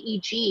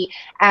GEG.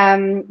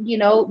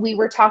 We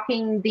were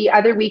talking the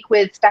other week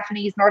with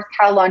Stephanie's North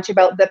Cal launch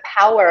about the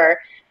power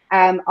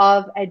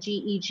of a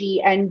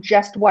GEG and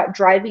just what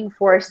driving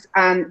force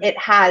it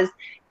has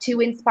to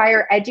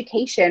inspire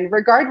education,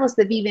 regardless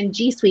of even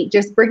G Suite,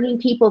 just bringing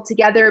people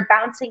together,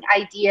 bouncing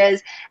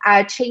ideas,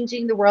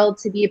 changing the world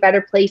to be a better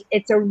place.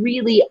 It's a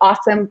really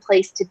awesome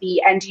place to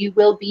be, and you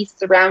will be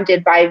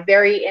surrounded by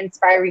very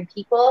inspiring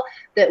people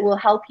that will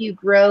help you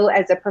grow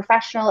as a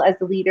professional, as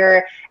a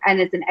leader,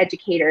 and as an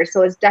educator.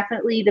 So it's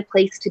definitely the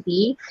place to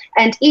be.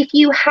 And if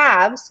you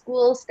have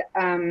schools,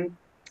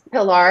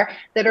 Pilar,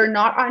 that are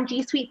not on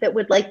G Suite that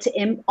would like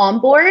to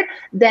onboard,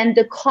 then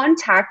the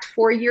contact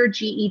for your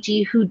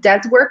GEG who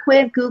does work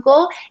with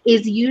Google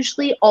is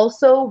usually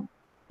also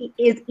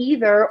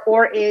either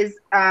or is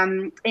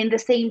in the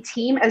same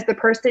team as the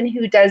person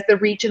who does the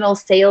regional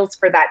sales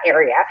for that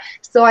area.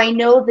 So I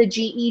know the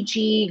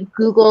GEG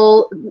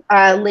Google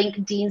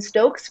link Dean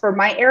Stokes for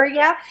my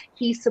area,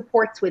 he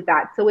supports with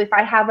that. So if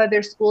I have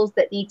other schools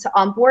that need to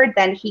onboard,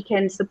 then he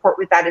can support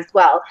with that as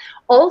well.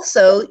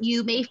 Also,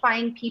 you may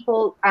find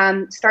people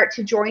start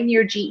to join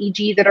your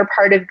GEG that are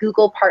part of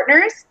Google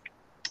partners.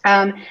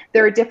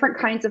 There are different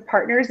kinds of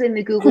partners in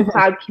the Google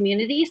Cloud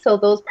community. So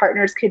those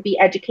partners could be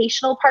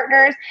educational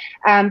partners.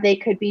 They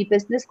could be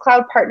business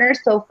cloud partners.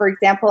 So for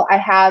example, I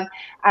have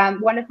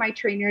one of my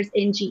trainers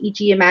in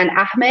GEG, Aman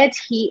Ahmed.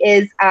 He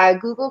is a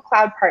Google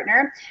Cloud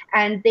partner,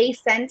 and they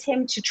send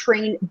him to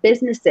train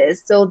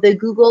businesses. So the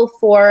Google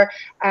for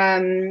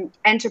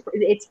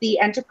it's the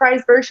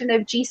enterprise version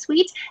of G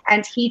Suite,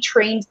 and he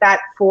trained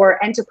that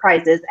for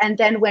enterprises. And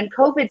then when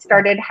COVID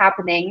started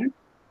happening,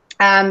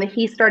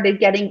 he started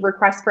getting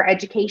requests for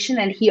education,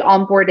 and he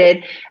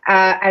onboarded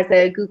as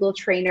a Google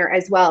trainer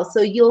as well.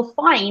 So you'll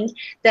find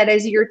that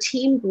as your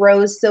team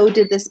grows, so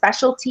do the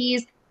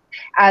specialties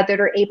that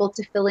are able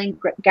to fill in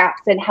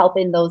gaps and help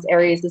in those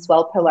areas as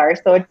well, Pilar.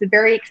 So it's a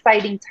very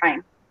exciting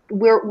time.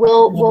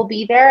 We'll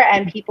be there,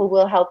 and people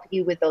will help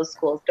you with those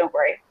schools. Don't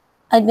worry.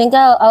 I think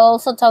I'll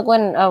also talk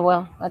when,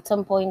 well, at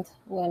some point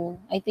when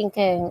I'm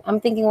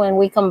thinking when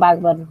we come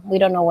back, but we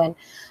don't know when.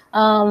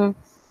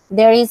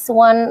 There is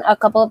a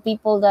couple of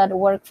people that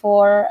work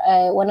for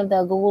one of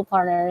the Google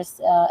partners,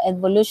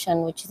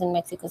 Evolution, which is in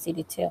Mexico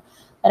City too,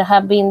 that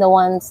have been the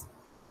ones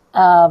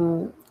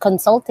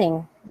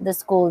consulting the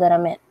school that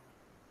I'm in.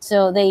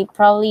 So they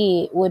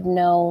probably would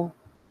know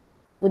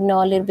a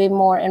little bit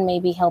more and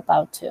maybe help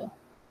out too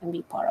and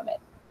be part of it.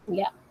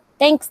 Yeah.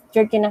 Thanks,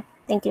 Georgina.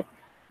 Thank you.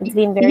 It's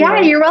been very, yeah,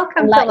 you're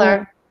welcome,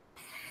 Pilar.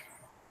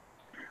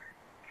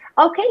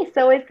 Okay,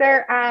 so is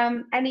there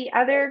any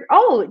other?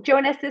 Oh,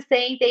 Jonas is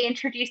saying they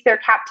introduced their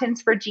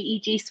captains for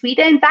GEG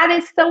Sweden. That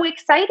is so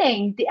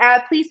exciting.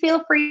 Please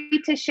feel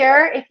free to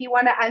share if you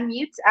want to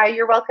unmute.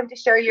 You're welcome to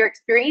share your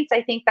experience.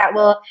 I think that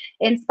will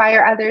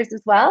inspire others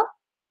as well.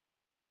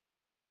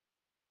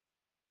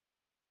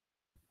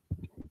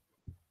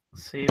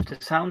 See if the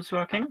sound's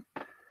working.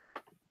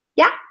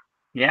 Yeah.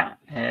 Yeah.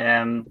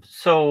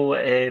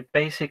 So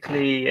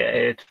basically,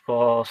 it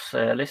was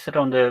listed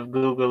on the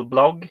Google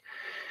blog.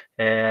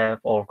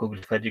 Or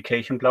Google for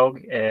Education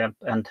blog,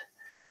 and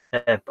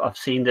I've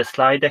seen the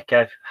slide deck.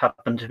 I've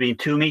happened to be in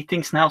 2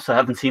 meetings now, so I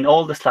haven't seen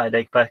all the slide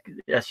deck. But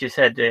as you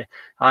said,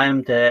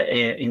 I'm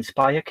the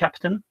Inspire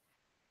captain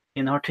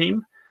in our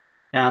team,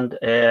 and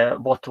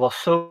what was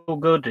so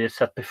good is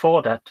that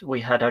before that we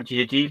had our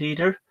GEG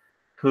leader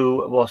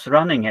who was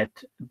running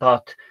it,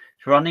 but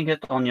running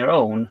it on your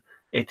own,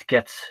 it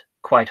gets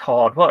quite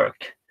hard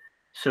work.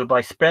 So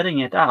by spreading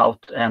it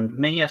out, and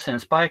me as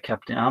Inspire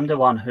captain, I'm the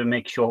one who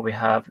makes sure we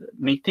have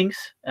meetings.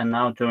 And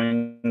now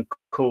during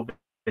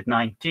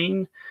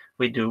COVID-19,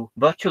 we do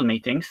virtual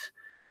meetings,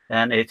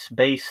 and it's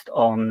based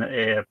on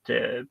I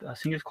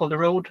think it's called the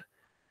Road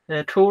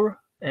Tour,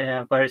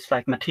 where it's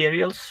like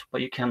materials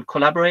where you can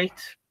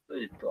collaborate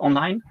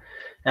online.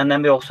 And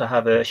then we also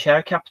have a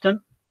share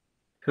captain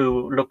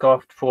who look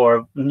out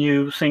for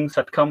new things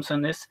that comes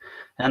in this.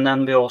 And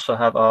then we also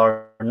have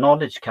our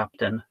knowledge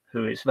captain,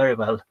 who is very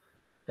well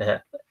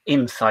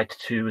insight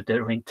to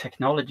the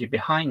technology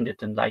behind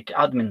it and like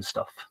admin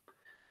stuff.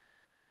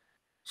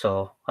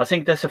 So I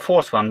think there's a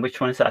 4th one. Which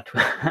one is that?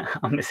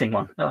 I'm missing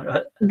one.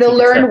 The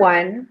learn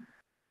one.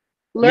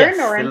 Learn, yes,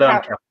 or the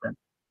learn captain.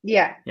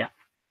 Yeah. Yeah.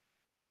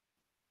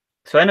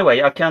 So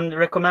anyway, I can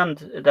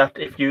recommend that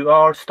if you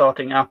are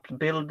starting up,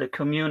 build the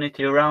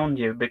community around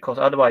you, because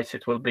otherwise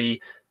it will be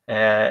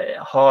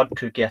hard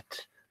to get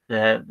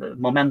the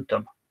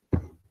momentum.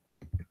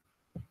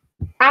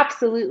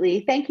 Absolutely.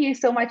 Thank you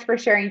so much for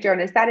sharing,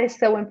 Jonas. That is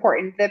so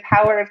important, the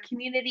power of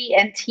community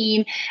and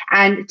team,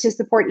 and to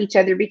support each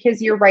other,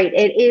 because you're right,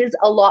 it is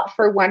a lot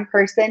for one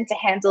person to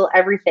handle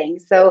everything.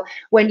 So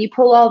when you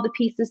pull all the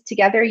pieces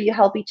together, you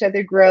help each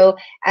other grow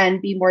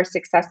and be more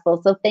successful.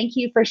 So thank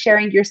you for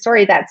sharing your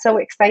story. That's so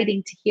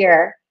exciting to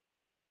hear.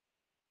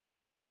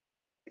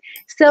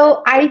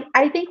 So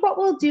I think what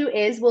we'll do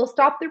is we'll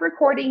stop the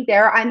recording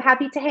there. I'm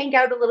happy to hang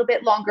out a little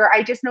bit longer.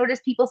 I just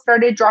noticed people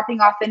started dropping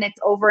off and it's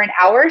over an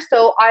hour.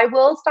 So I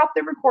will stop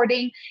the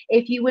recording.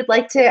 If you would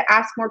like to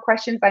ask more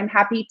questions, I'm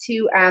happy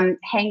to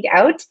hang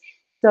out.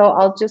 So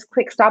I'll just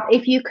click stop.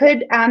 If you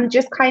could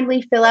just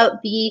kindly fill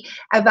out the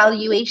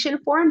evaluation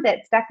form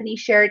that Stephanie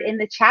shared in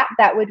the chat,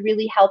 that would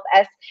really help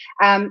us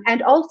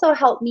and also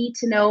help me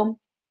to know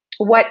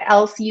what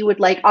else you would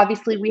like.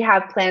 Obviously, we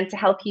have plans to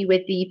help you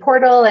with the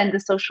portal and the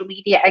social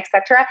media,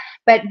 etc.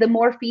 But the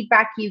more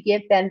feedback you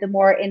give, then the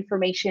more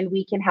information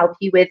we can help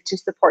you with to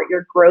support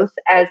your growth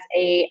as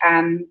a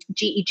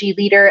GEG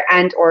leader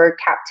and or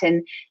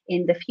captain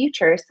in the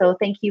future. So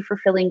thank you for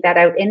filling that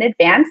out in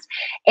advance.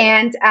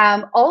 And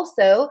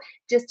also,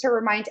 just to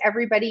remind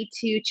everybody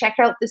to check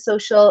out the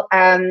social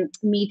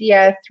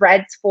media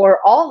threads for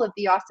all of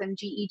the awesome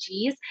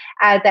GEGs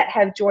that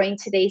have joined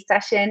today's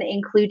session,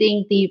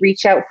 including the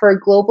Reach Out for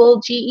Global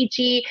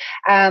GEG,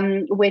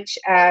 which,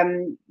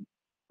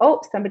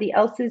 oh, somebody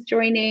else is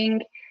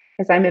joining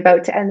because I'm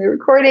about to end the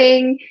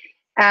recording.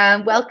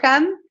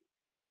 Welcome.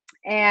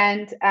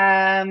 And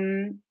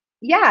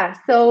yeah,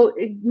 so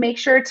make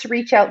sure to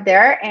reach out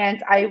there,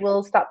 and I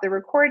will stop the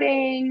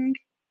recording.